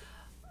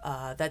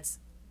 That's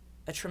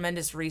a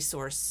tremendous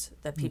resource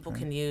that people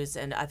can use,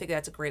 and I think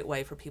that's a great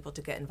way for people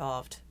to get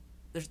involved.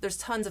 There's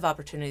tons of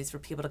opportunities for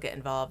people to get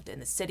involved in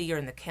the city or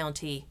in the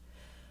county.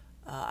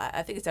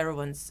 I think it's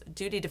everyone's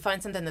duty to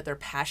find something that they're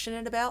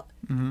passionate about.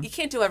 You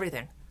can't do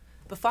everything,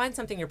 but find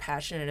something you're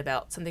passionate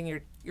about, something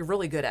you're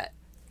really good at,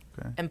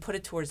 and put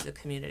it towards the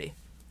community.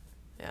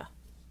 Yeah.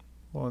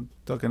 Well,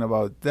 talking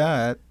about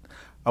that,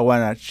 I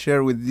want to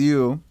share with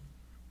you.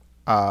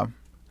 Do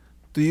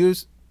you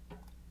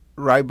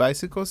ride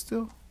bicycles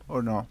still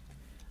or no?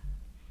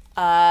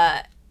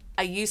 I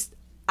used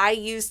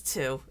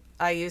to.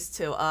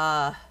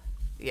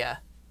 Yeah.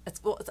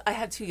 I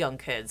have 2 young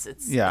kids.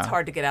 It's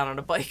hard to get out on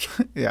a bike.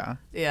 Yeah.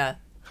 Yeah.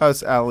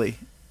 How's Ali?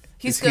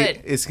 He's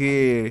good. Is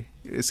he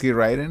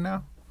riding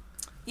now?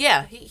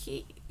 Yeah.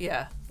 He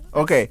yeah.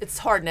 Okay. It's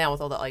hard now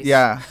with all the ice.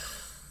 Yeah.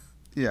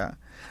 Yeah.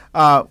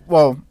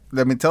 Well,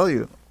 let me tell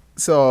you.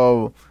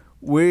 So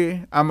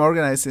I'm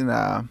organizing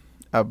a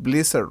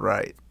Blizzard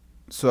ride.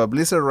 So a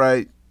Blizzard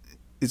ride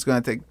is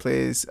going to take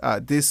place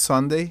this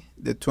Sunday,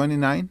 the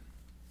 29th,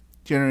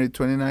 January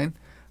 29th,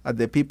 at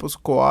the People's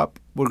Co-op.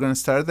 We're going to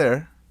start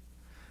there.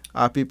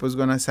 People's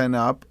going to sign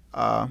up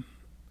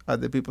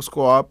at the People's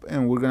Co-op,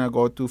 and we're going to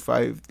go to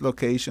 5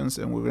 locations,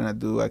 and we're going to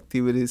do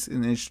activities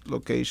in each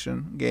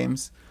location,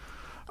 games.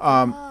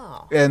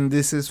 And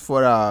this is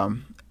for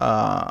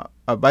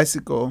a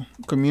bicycle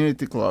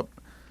community club.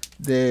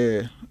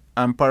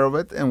 I'm part of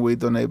it, and we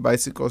donate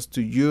bicycles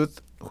to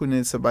youth who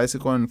needs a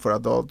bicycle and for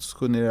adults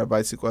who need a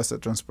bicycle as a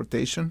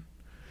transportation.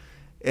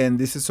 And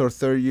this is our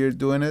 3rd year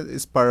doing it.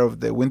 It's part of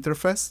the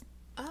Winterfest.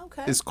 Oh,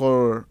 okay. It's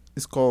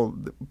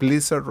called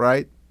Blizzard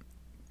Ride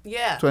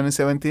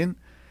 2017.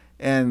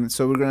 And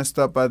so we're going to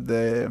stop at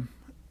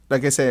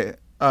like I say,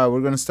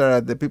 we're going to start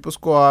at the People's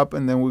Co-op,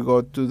 and then we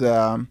go to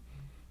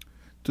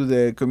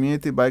the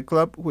Community Bike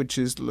Club, which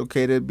is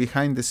located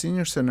behind the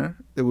Senior Center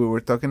that we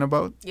were talking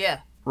about.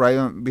 Yeah.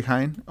 Right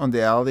behind on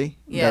the alley.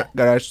 Yeah.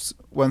 Garage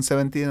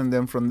 117. And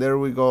then from there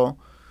we go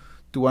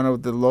to one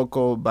of the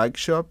local bike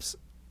shops,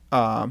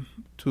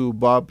 to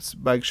Bob's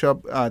Bike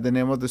Shop. The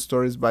name of the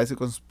store is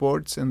Bicycle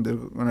Sports, and there's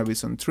going to be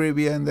some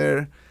trivia in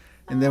there.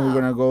 And then we're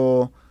going to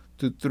go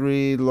to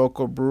 3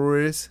 local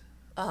breweries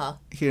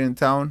here in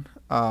town.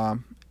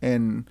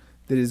 And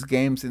there is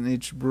games in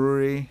each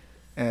brewery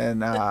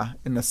and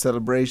in a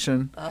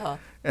celebration.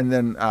 And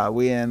then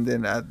we end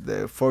in at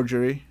the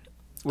Forgery.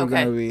 We're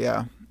going to be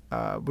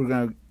we're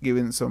going to give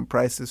in some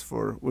prizes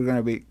we're going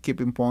to be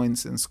keeping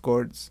points and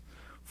scores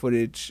for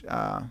each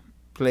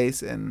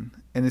place, and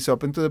it's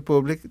open to the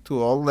public, to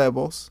all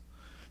levels.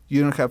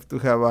 You don't have to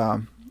have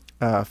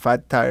a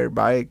fat tire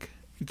bike.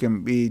 You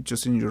can be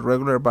just in your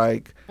regular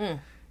bike.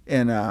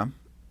 And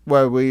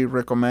what we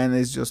recommend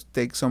is just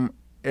take some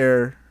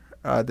air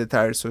the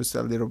tire, so it's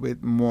a little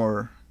bit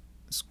more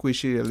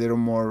squishy, a little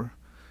more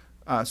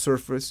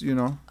surface,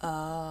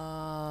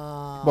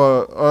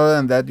 But other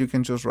than that, you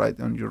can just ride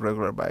on your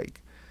regular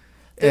bike.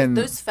 And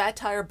those fat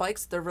tire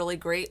bikes, they're really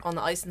great on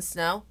the ice and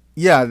snow.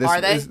 Yeah,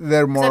 are they?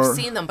 They're more. 'Cause I've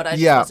seen them, but I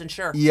just wasn't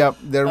sure. Yeah,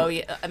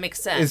 it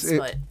makes sense.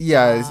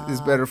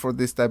 It's better for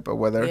this type of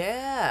weather.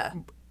 Yeah.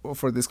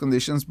 For these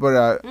conditions,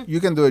 but you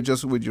can do it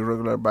just with your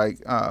regular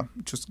bike.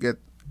 Just get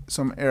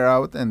some air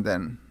out, and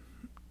then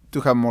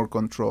to have more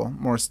control,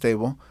 more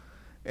stable,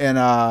 and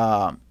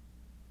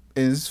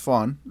it's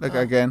fun. Like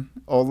again,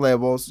 all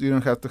levels. You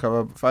don't have to have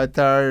a fat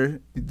tire.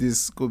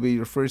 This could be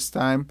your first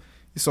time.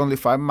 It's only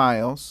 5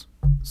 miles,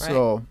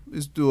 so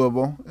it's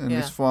doable and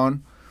it's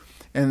fun.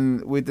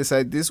 And we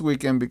decided this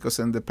weekend because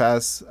in the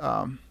past,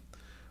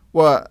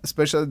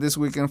 especially this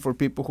weekend for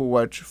people who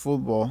watch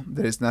football,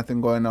 there is nothing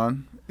going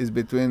on. It's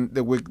between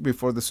the week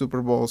before the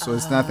Super Bowl, so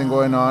it's nothing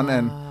going on,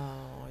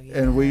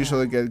 and we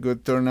usually get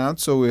good turnout.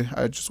 So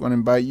I just want to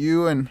invite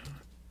you and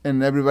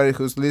everybody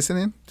who's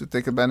listening to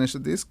take advantage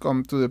of this.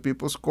 Come to the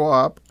People's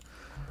Co-op,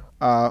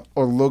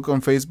 or look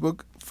on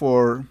Facebook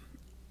for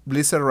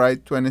Blizzard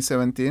Ride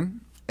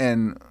 2017,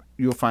 and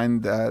you'll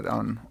find that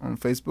on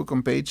Facebook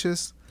on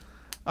pages.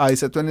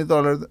 It's a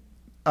 $20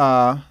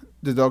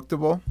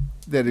 deductible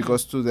that it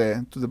goes to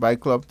the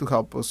bike club to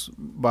help us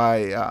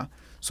buy.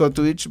 So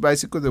to each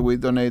bicycle that we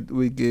donate,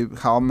 we give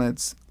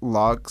helmets,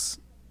 locks,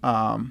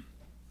 and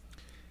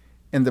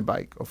the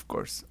bike, of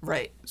course.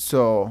 Right.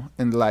 So,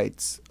 and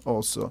lights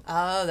also.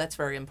 Oh, that's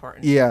very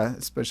important. Yeah,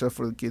 especially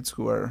for the kids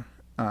who are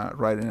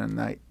riding at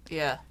night.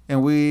 Yeah.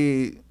 And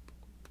we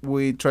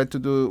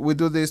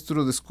do this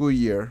through the school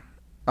year.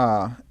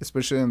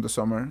 Especially in the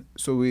summer.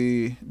 So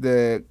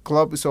the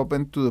club is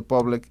open to the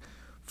public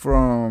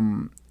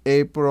from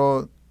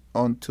April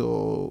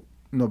until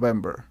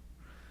November.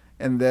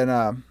 And then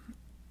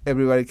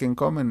everybody can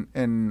come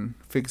and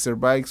fix their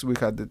bikes. We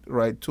had the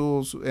right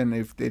tools, and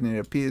if they need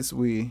a piece,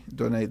 we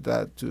donate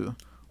that to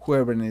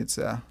whoever needs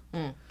a.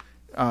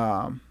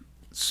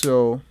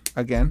 So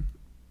again,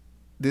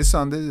 this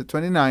Sunday, the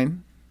 29th,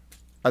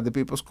 at the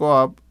People's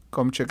Co-op,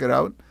 come check it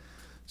out.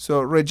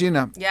 So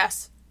Regina,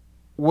 Yes.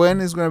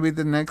 when is going to be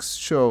the next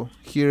show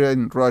here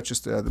in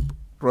Rochester at the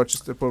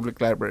Rochester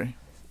Public Library?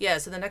 Yeah,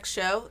 so the next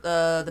show,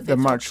 the The Facebook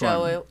March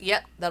show, one.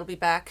 yep, that'll be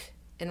back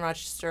in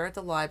Rochester at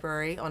the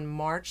library on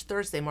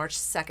Thursday, March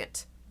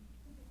 2nd.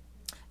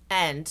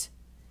 And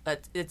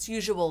its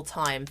usual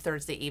time,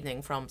 Thursday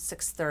evening from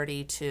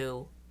 6:30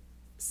 to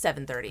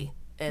 7:30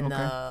 in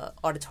the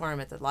auditorium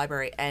at the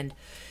library. And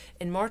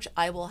in March,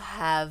 I will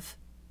have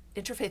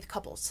interfaith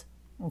couples.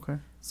 Okay.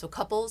 So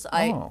couples,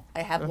 Oh,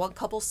 I have one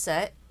couple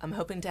set. I'm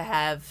hoping to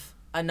have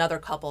another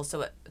couple,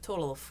 so a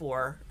total of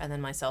 4, and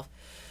then myself.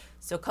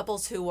 So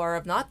couples who are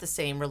of not the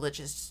same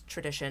religious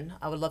tradition,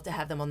 I would love to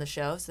have them on the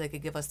show so they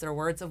could give us their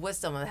words of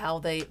wisdom on how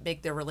they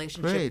make their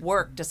relationship Great.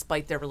 work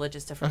despite their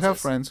religious I differences. have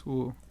friends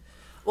who.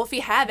 Well, if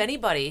you have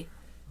anybody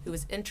who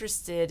is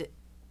interested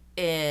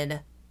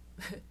in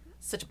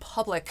such a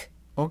public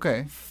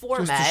Okay.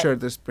 format, Just to share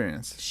the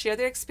experience. share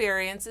their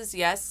experiences,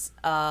 yes.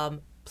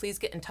 Please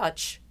get in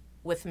touch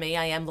with me.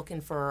 I am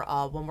looking for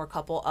one more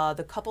couple.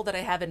 The couple that I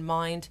have in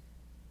mind,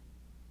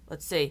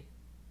 let's see.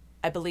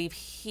 I believe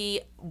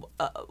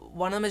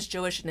one of them is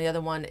Jewish and the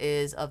other one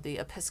is of the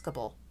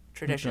Episcopal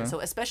tradition. Okay. So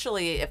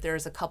especially if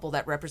there's a couple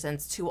that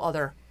represents 2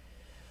 other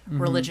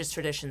religious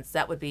traditions,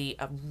 that would be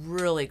a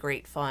really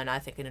great fun, I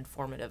think, an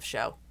informative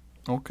show.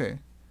 Okay.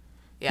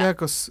 Yeah. Yeah,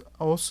 because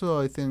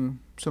also I think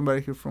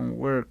somebody here from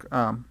work,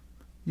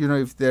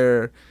 if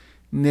they're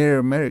Native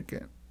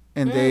American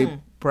and they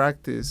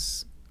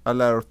practice a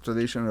lot of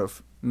tradition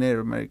of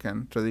Native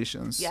American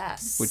traditions,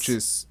 Yes. which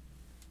is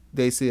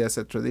they see as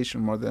a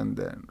tradition more than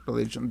the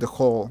religion, the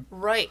whole.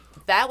 Right.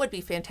 That would be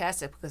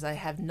fantastic because I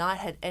have not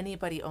had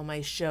anybody on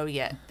my show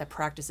yet that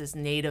practices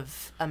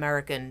Native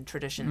American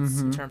traditions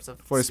in terms of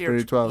For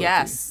spirituality.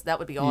 Yes, that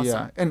would be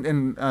awesome. Yeah,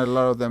 and a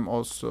lot of them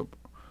also.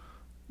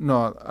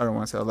 No, I don't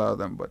want to say a lot of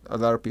them, but a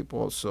lot of people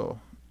also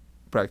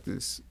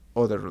practice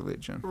other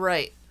religion.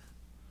 Right.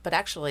 But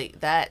actually,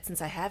 since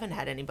I haven't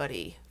had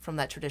anybody from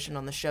that tradition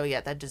on the show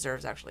yet, that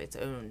deserves actually its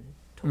own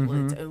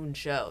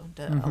show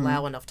to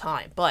allow enough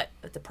time. But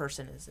if the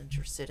person is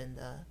interested in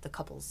the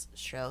couples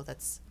show,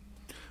 that's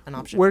an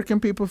option. Where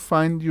can people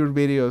find your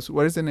videos?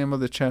 What is the name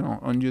of the channel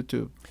on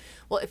YouTube?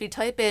 Well, if you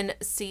type in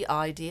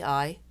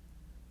CIDI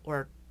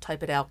or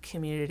type it out,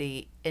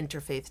 Community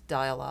Interfaith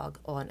Dialogue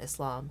on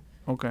Islam,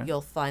 Okay. you'll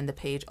find the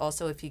page.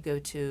 Also, if you go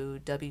to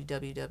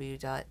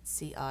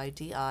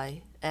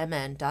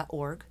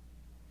www.cidimn.org,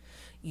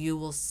 you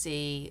will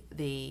see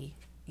the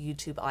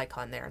YouTube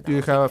icon there. Do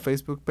you have a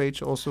Facebook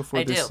page also for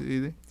I the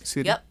do.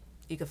 city? Yep.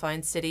 You can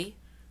find City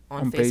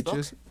on Facebook.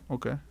 Pages?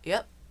 Okay.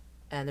 Yep.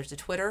 And there's a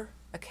Twitter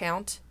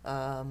account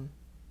on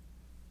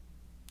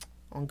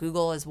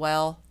Google as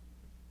well.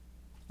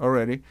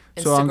 Already.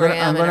 So I'm Instagram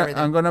and gonna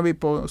everything. I'm gonna be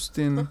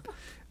posting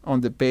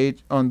on the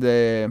page on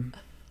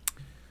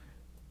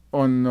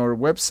our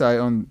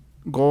website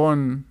go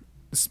on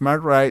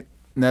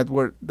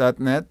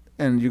smartrightnetwork.net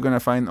and you're gonna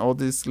find all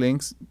these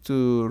links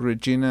to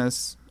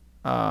Regina's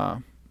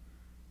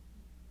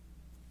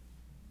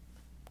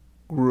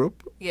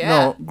group. Yeah.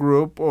 No,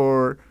 group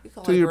or You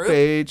call to it a your group?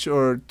 page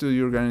or to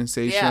your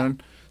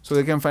organization. So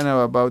they can find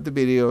out about the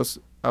videos,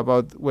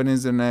 about when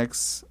is the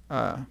next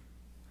the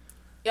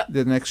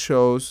next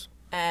shows.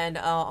 And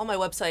on my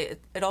website,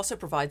 it also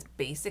provides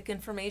basic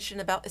information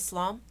about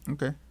Islam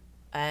Okay.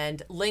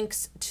 and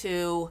links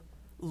to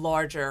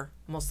larger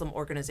Muslim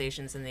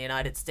organizations in the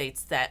United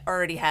States that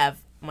already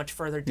have much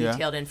further Yeah.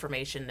 detailed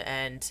information.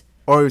 And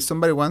Or if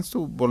somebody wants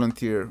to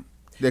volunteer,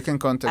 they can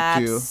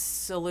contact you.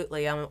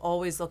 absolutely, I'm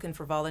always looking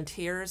for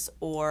volunteers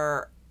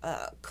or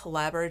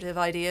collaborative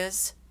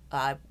ideas.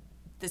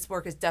 This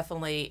work is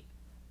definitely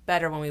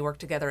better when we work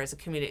together as a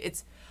community.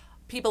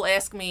 People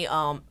ask me,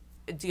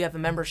 do you have a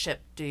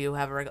membership? Do you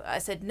have a regular? I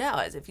said, no.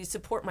 If you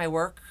support my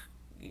work,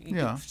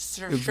 Yeah.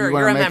 sure, If you're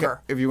wanna a make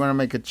member. if you want to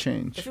make a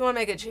change. If you want to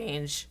make a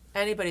change,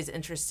 anybody's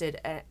interested,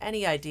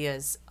 any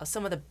ideas,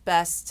 some of the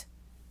best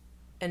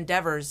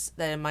endeavors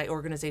that my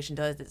organization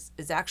does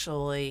is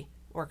actually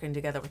working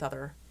together with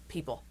other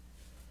people.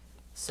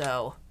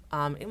 So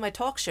in my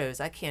talk shows,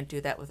 I can't do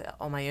that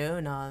on my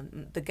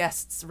own. The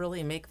guests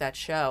really make that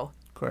show,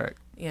 Correct.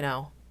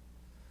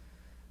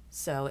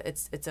 So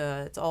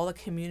it's all a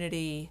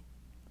community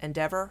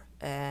endeavor,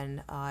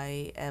 and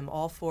I am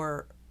all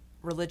for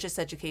religious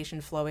education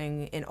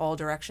flowing in all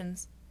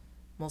directions.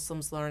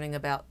 Muslims learning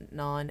about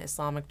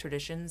non-Islamic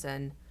traditions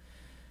and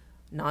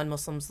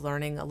non-Muslims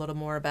learning a little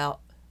more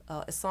about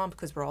Islam,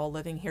 because we're all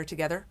living here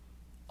together.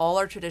 All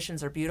our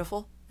traditions are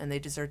beautiful and they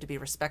deserve to be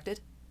respected.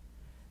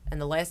 And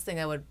the last thing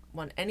I would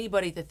want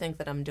anybody to think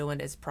that I'm doing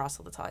is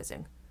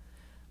proselytizing,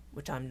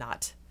 which I'm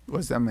not.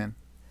 What's that mean?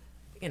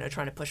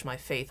 Trying to push my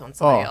faith on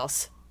somebody Oh.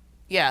 else.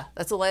 Yeah,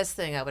 that's the last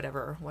thing I would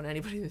ever want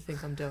anybody to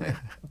think I'm doing.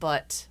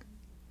 But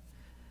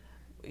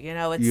You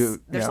know, there's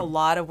yeah. a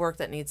lot of work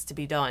that needs to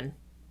be done.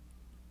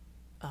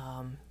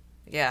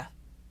 Yeah.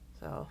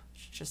 So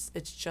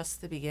it's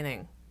just the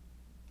beginning.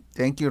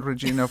 Thank you,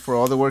 Regina, for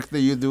all the work that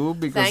you do,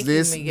 because Thank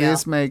you, Miguel.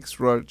 this makes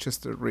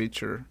Rochester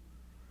richer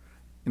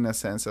in a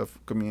sense of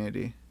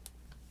community.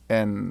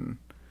 And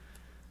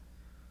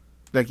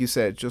like you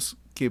said, just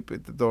keep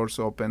the doors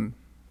open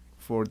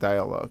for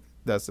dialogue.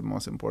 That's the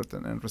most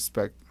important, and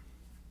respect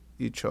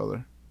each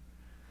other.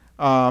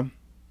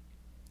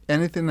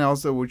 Anything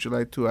else that would you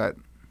like to add?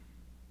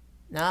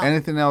 No.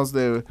 Anything else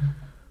that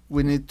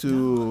we need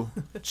to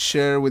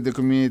share with the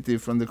community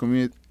from the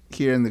community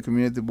here in the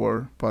Community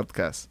Board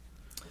podcast?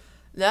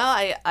 No,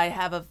 I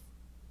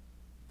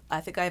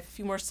think I have a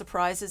few more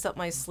surprises up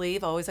my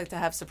sleeve. I always like to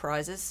have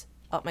surprises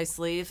up my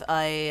sleeve.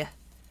 Last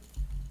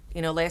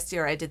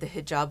year I did the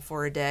Hijab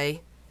for a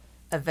Day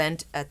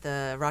event at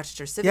the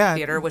Rochester Civic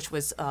Theater, which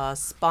was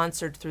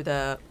sponsored through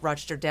the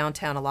Rochester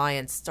Downtown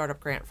Alliance Startup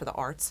Grant for the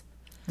Arts.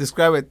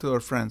 Describe it to our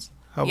friends.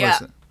 How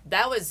was it?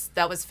 That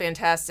was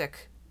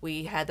fantastic.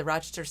 We had the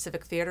Rochester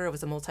Civic Theater. It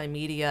was a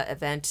multimedia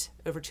event.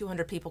 Over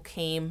 200 people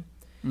came.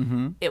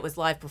 Mm-hmm. It was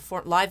live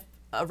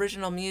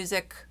original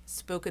music,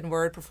 spoken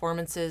word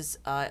performances,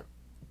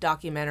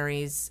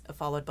 documentaries,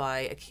 followed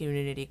by a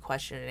community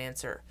question and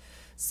answer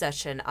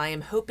session. I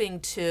am hoping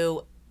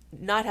to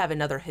not have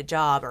another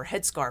hijab or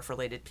headscarf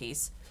related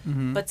piece,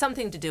 but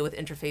something to do with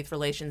interfaith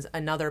relations.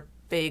 Another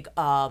big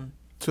fun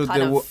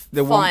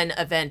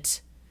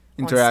event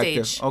interactive.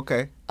 On stage.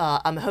 Okay.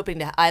 I'm hoping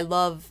to. I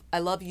love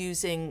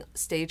using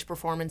stage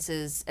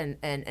performances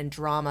and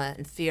drama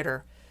and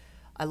theater.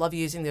 I love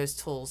using those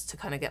tools to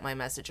kind of get my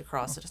message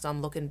across. So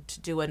I'm looking to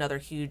do another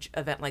huge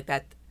event like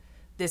that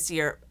this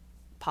year,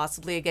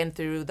 possibly again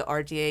through the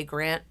RDA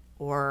grant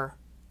or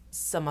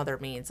some other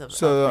means of.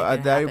 So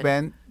at that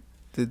event,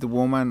 did the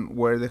woman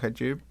wear the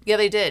hijab? Yeah,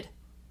 they did.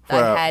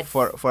 I had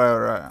for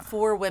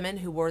 4 women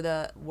who wore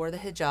the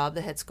hijab,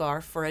 the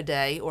headscarf, for a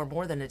day or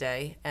more than a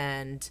day,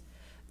 and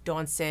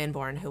Dawn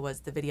Sanborn, who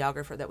was the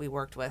videographer that we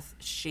worked with,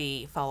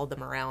 she followed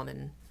them around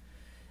and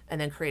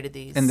then created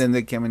these. And then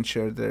they came and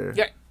shared their.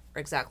 Yeah,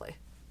 exactly.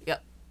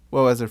 Yep.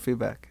 What was their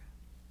feedback?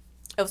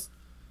 It was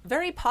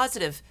very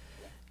positive.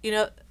 You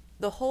know,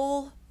 the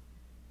whole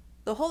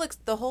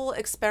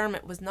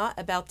experiment was not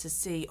about to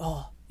see,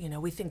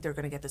 we think they're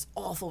going to get this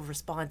awful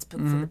response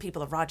from the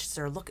people of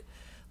Rochester. Look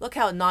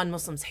how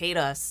non-Muslims hate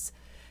us.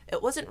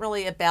 It wasn't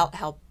really about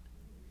how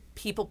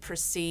people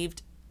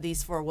perceived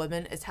these 4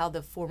 women. It's how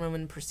the 4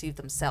 women perceived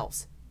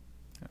themselves,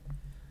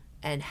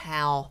 and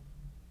how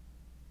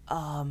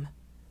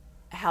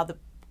the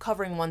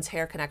covering one's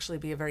hair can actually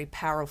be a very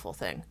powerful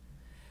thing.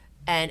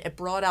 And it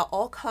brought out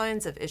all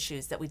kinds of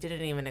issues that we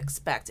didn't even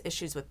expect.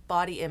 Issues with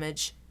body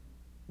image,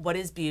 what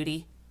is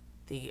beauty,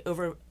 the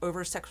over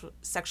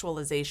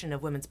sexualization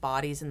of women's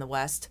bodies in the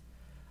West,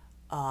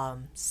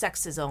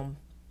 sexism,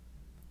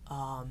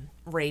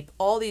 rape,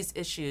 all these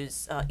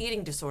issues,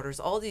 eating disorders,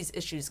 all these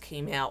issues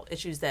came out,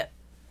 issues that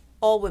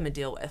all women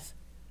deal with.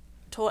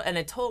 And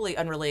it totally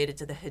unrelated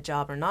to the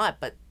hijab or not,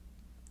 but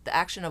the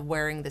action of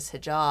wearing this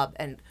hijab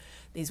and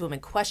these women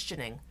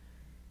questioning,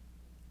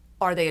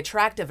 are they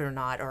attractive or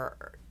not,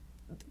 or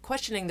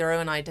questioning their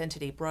own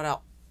identity, brought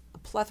out a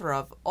plethora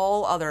of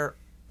all other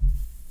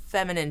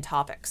feminine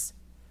topics.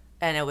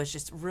 And it was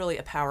just really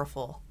a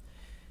powerful,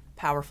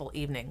 powerful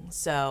evening.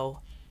 So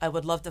I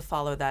would love to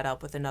follow that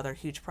up with another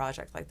huge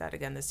project like that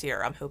again this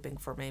year. I'm hoping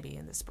for maybe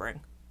in the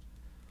spring.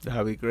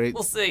 That'd be great.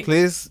 We'll see.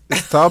 Please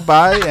stop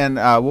by, and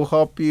we'll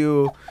help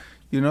you,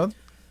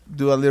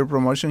 do a little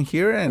promotion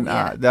here. And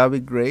that'd be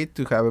great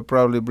to have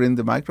probably bring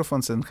the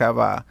microphones and have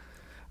a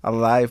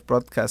live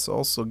broadcast.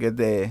 Also get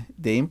the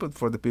input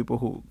for the people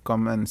who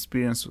come and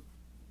experience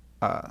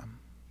a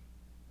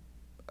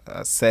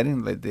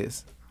setting like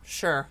this.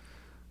 Sure.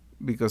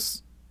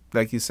 Because,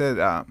 like you said,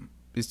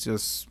 it's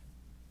just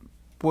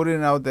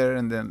putting it out there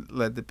and then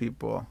let the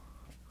people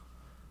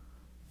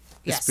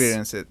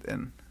experience it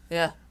and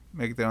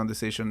make their own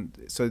decision,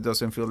 so it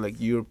doesn't feel like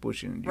you're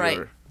pushing.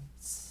 Right.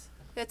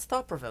 It's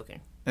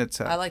thought-provoking.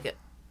 I like it.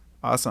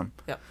 Awesome.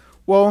 Yep.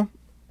 Well,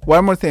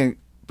 one more thing.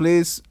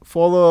 Please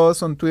follow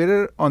us on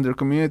Twitter under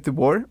Community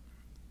Board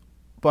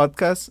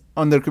Podcast,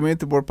 under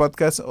Community Board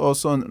Podcast,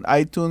 also on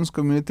iTunes,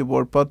 Community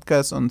Board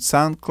Podcast, on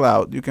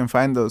SoundCloud. You can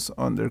find us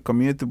under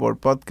Community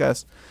Board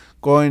Podcast.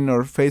 Go in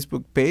our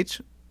Facebook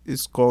page.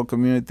 It's called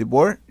Community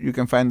Board. You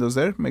can find us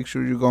there. Make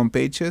sure you go on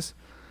pages.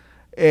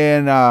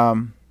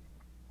 And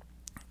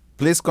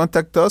please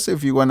contact us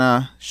if you want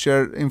to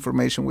share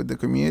information with the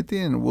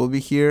community, and we'll be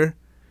here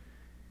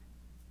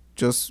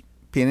just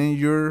pinning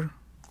your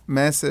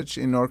message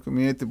in our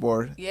community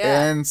board.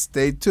 Yeah. And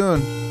stay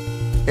tuned.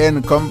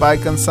 And come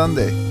back on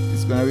Sunday.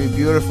 It's going to be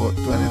beautiful.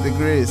 20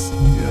 degrees,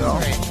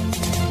 Right.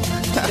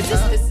 Is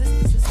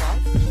this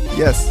live?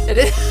 Yes. It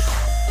is.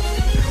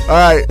 All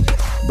right.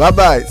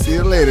 Bye-bye. See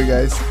you later,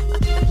 guys.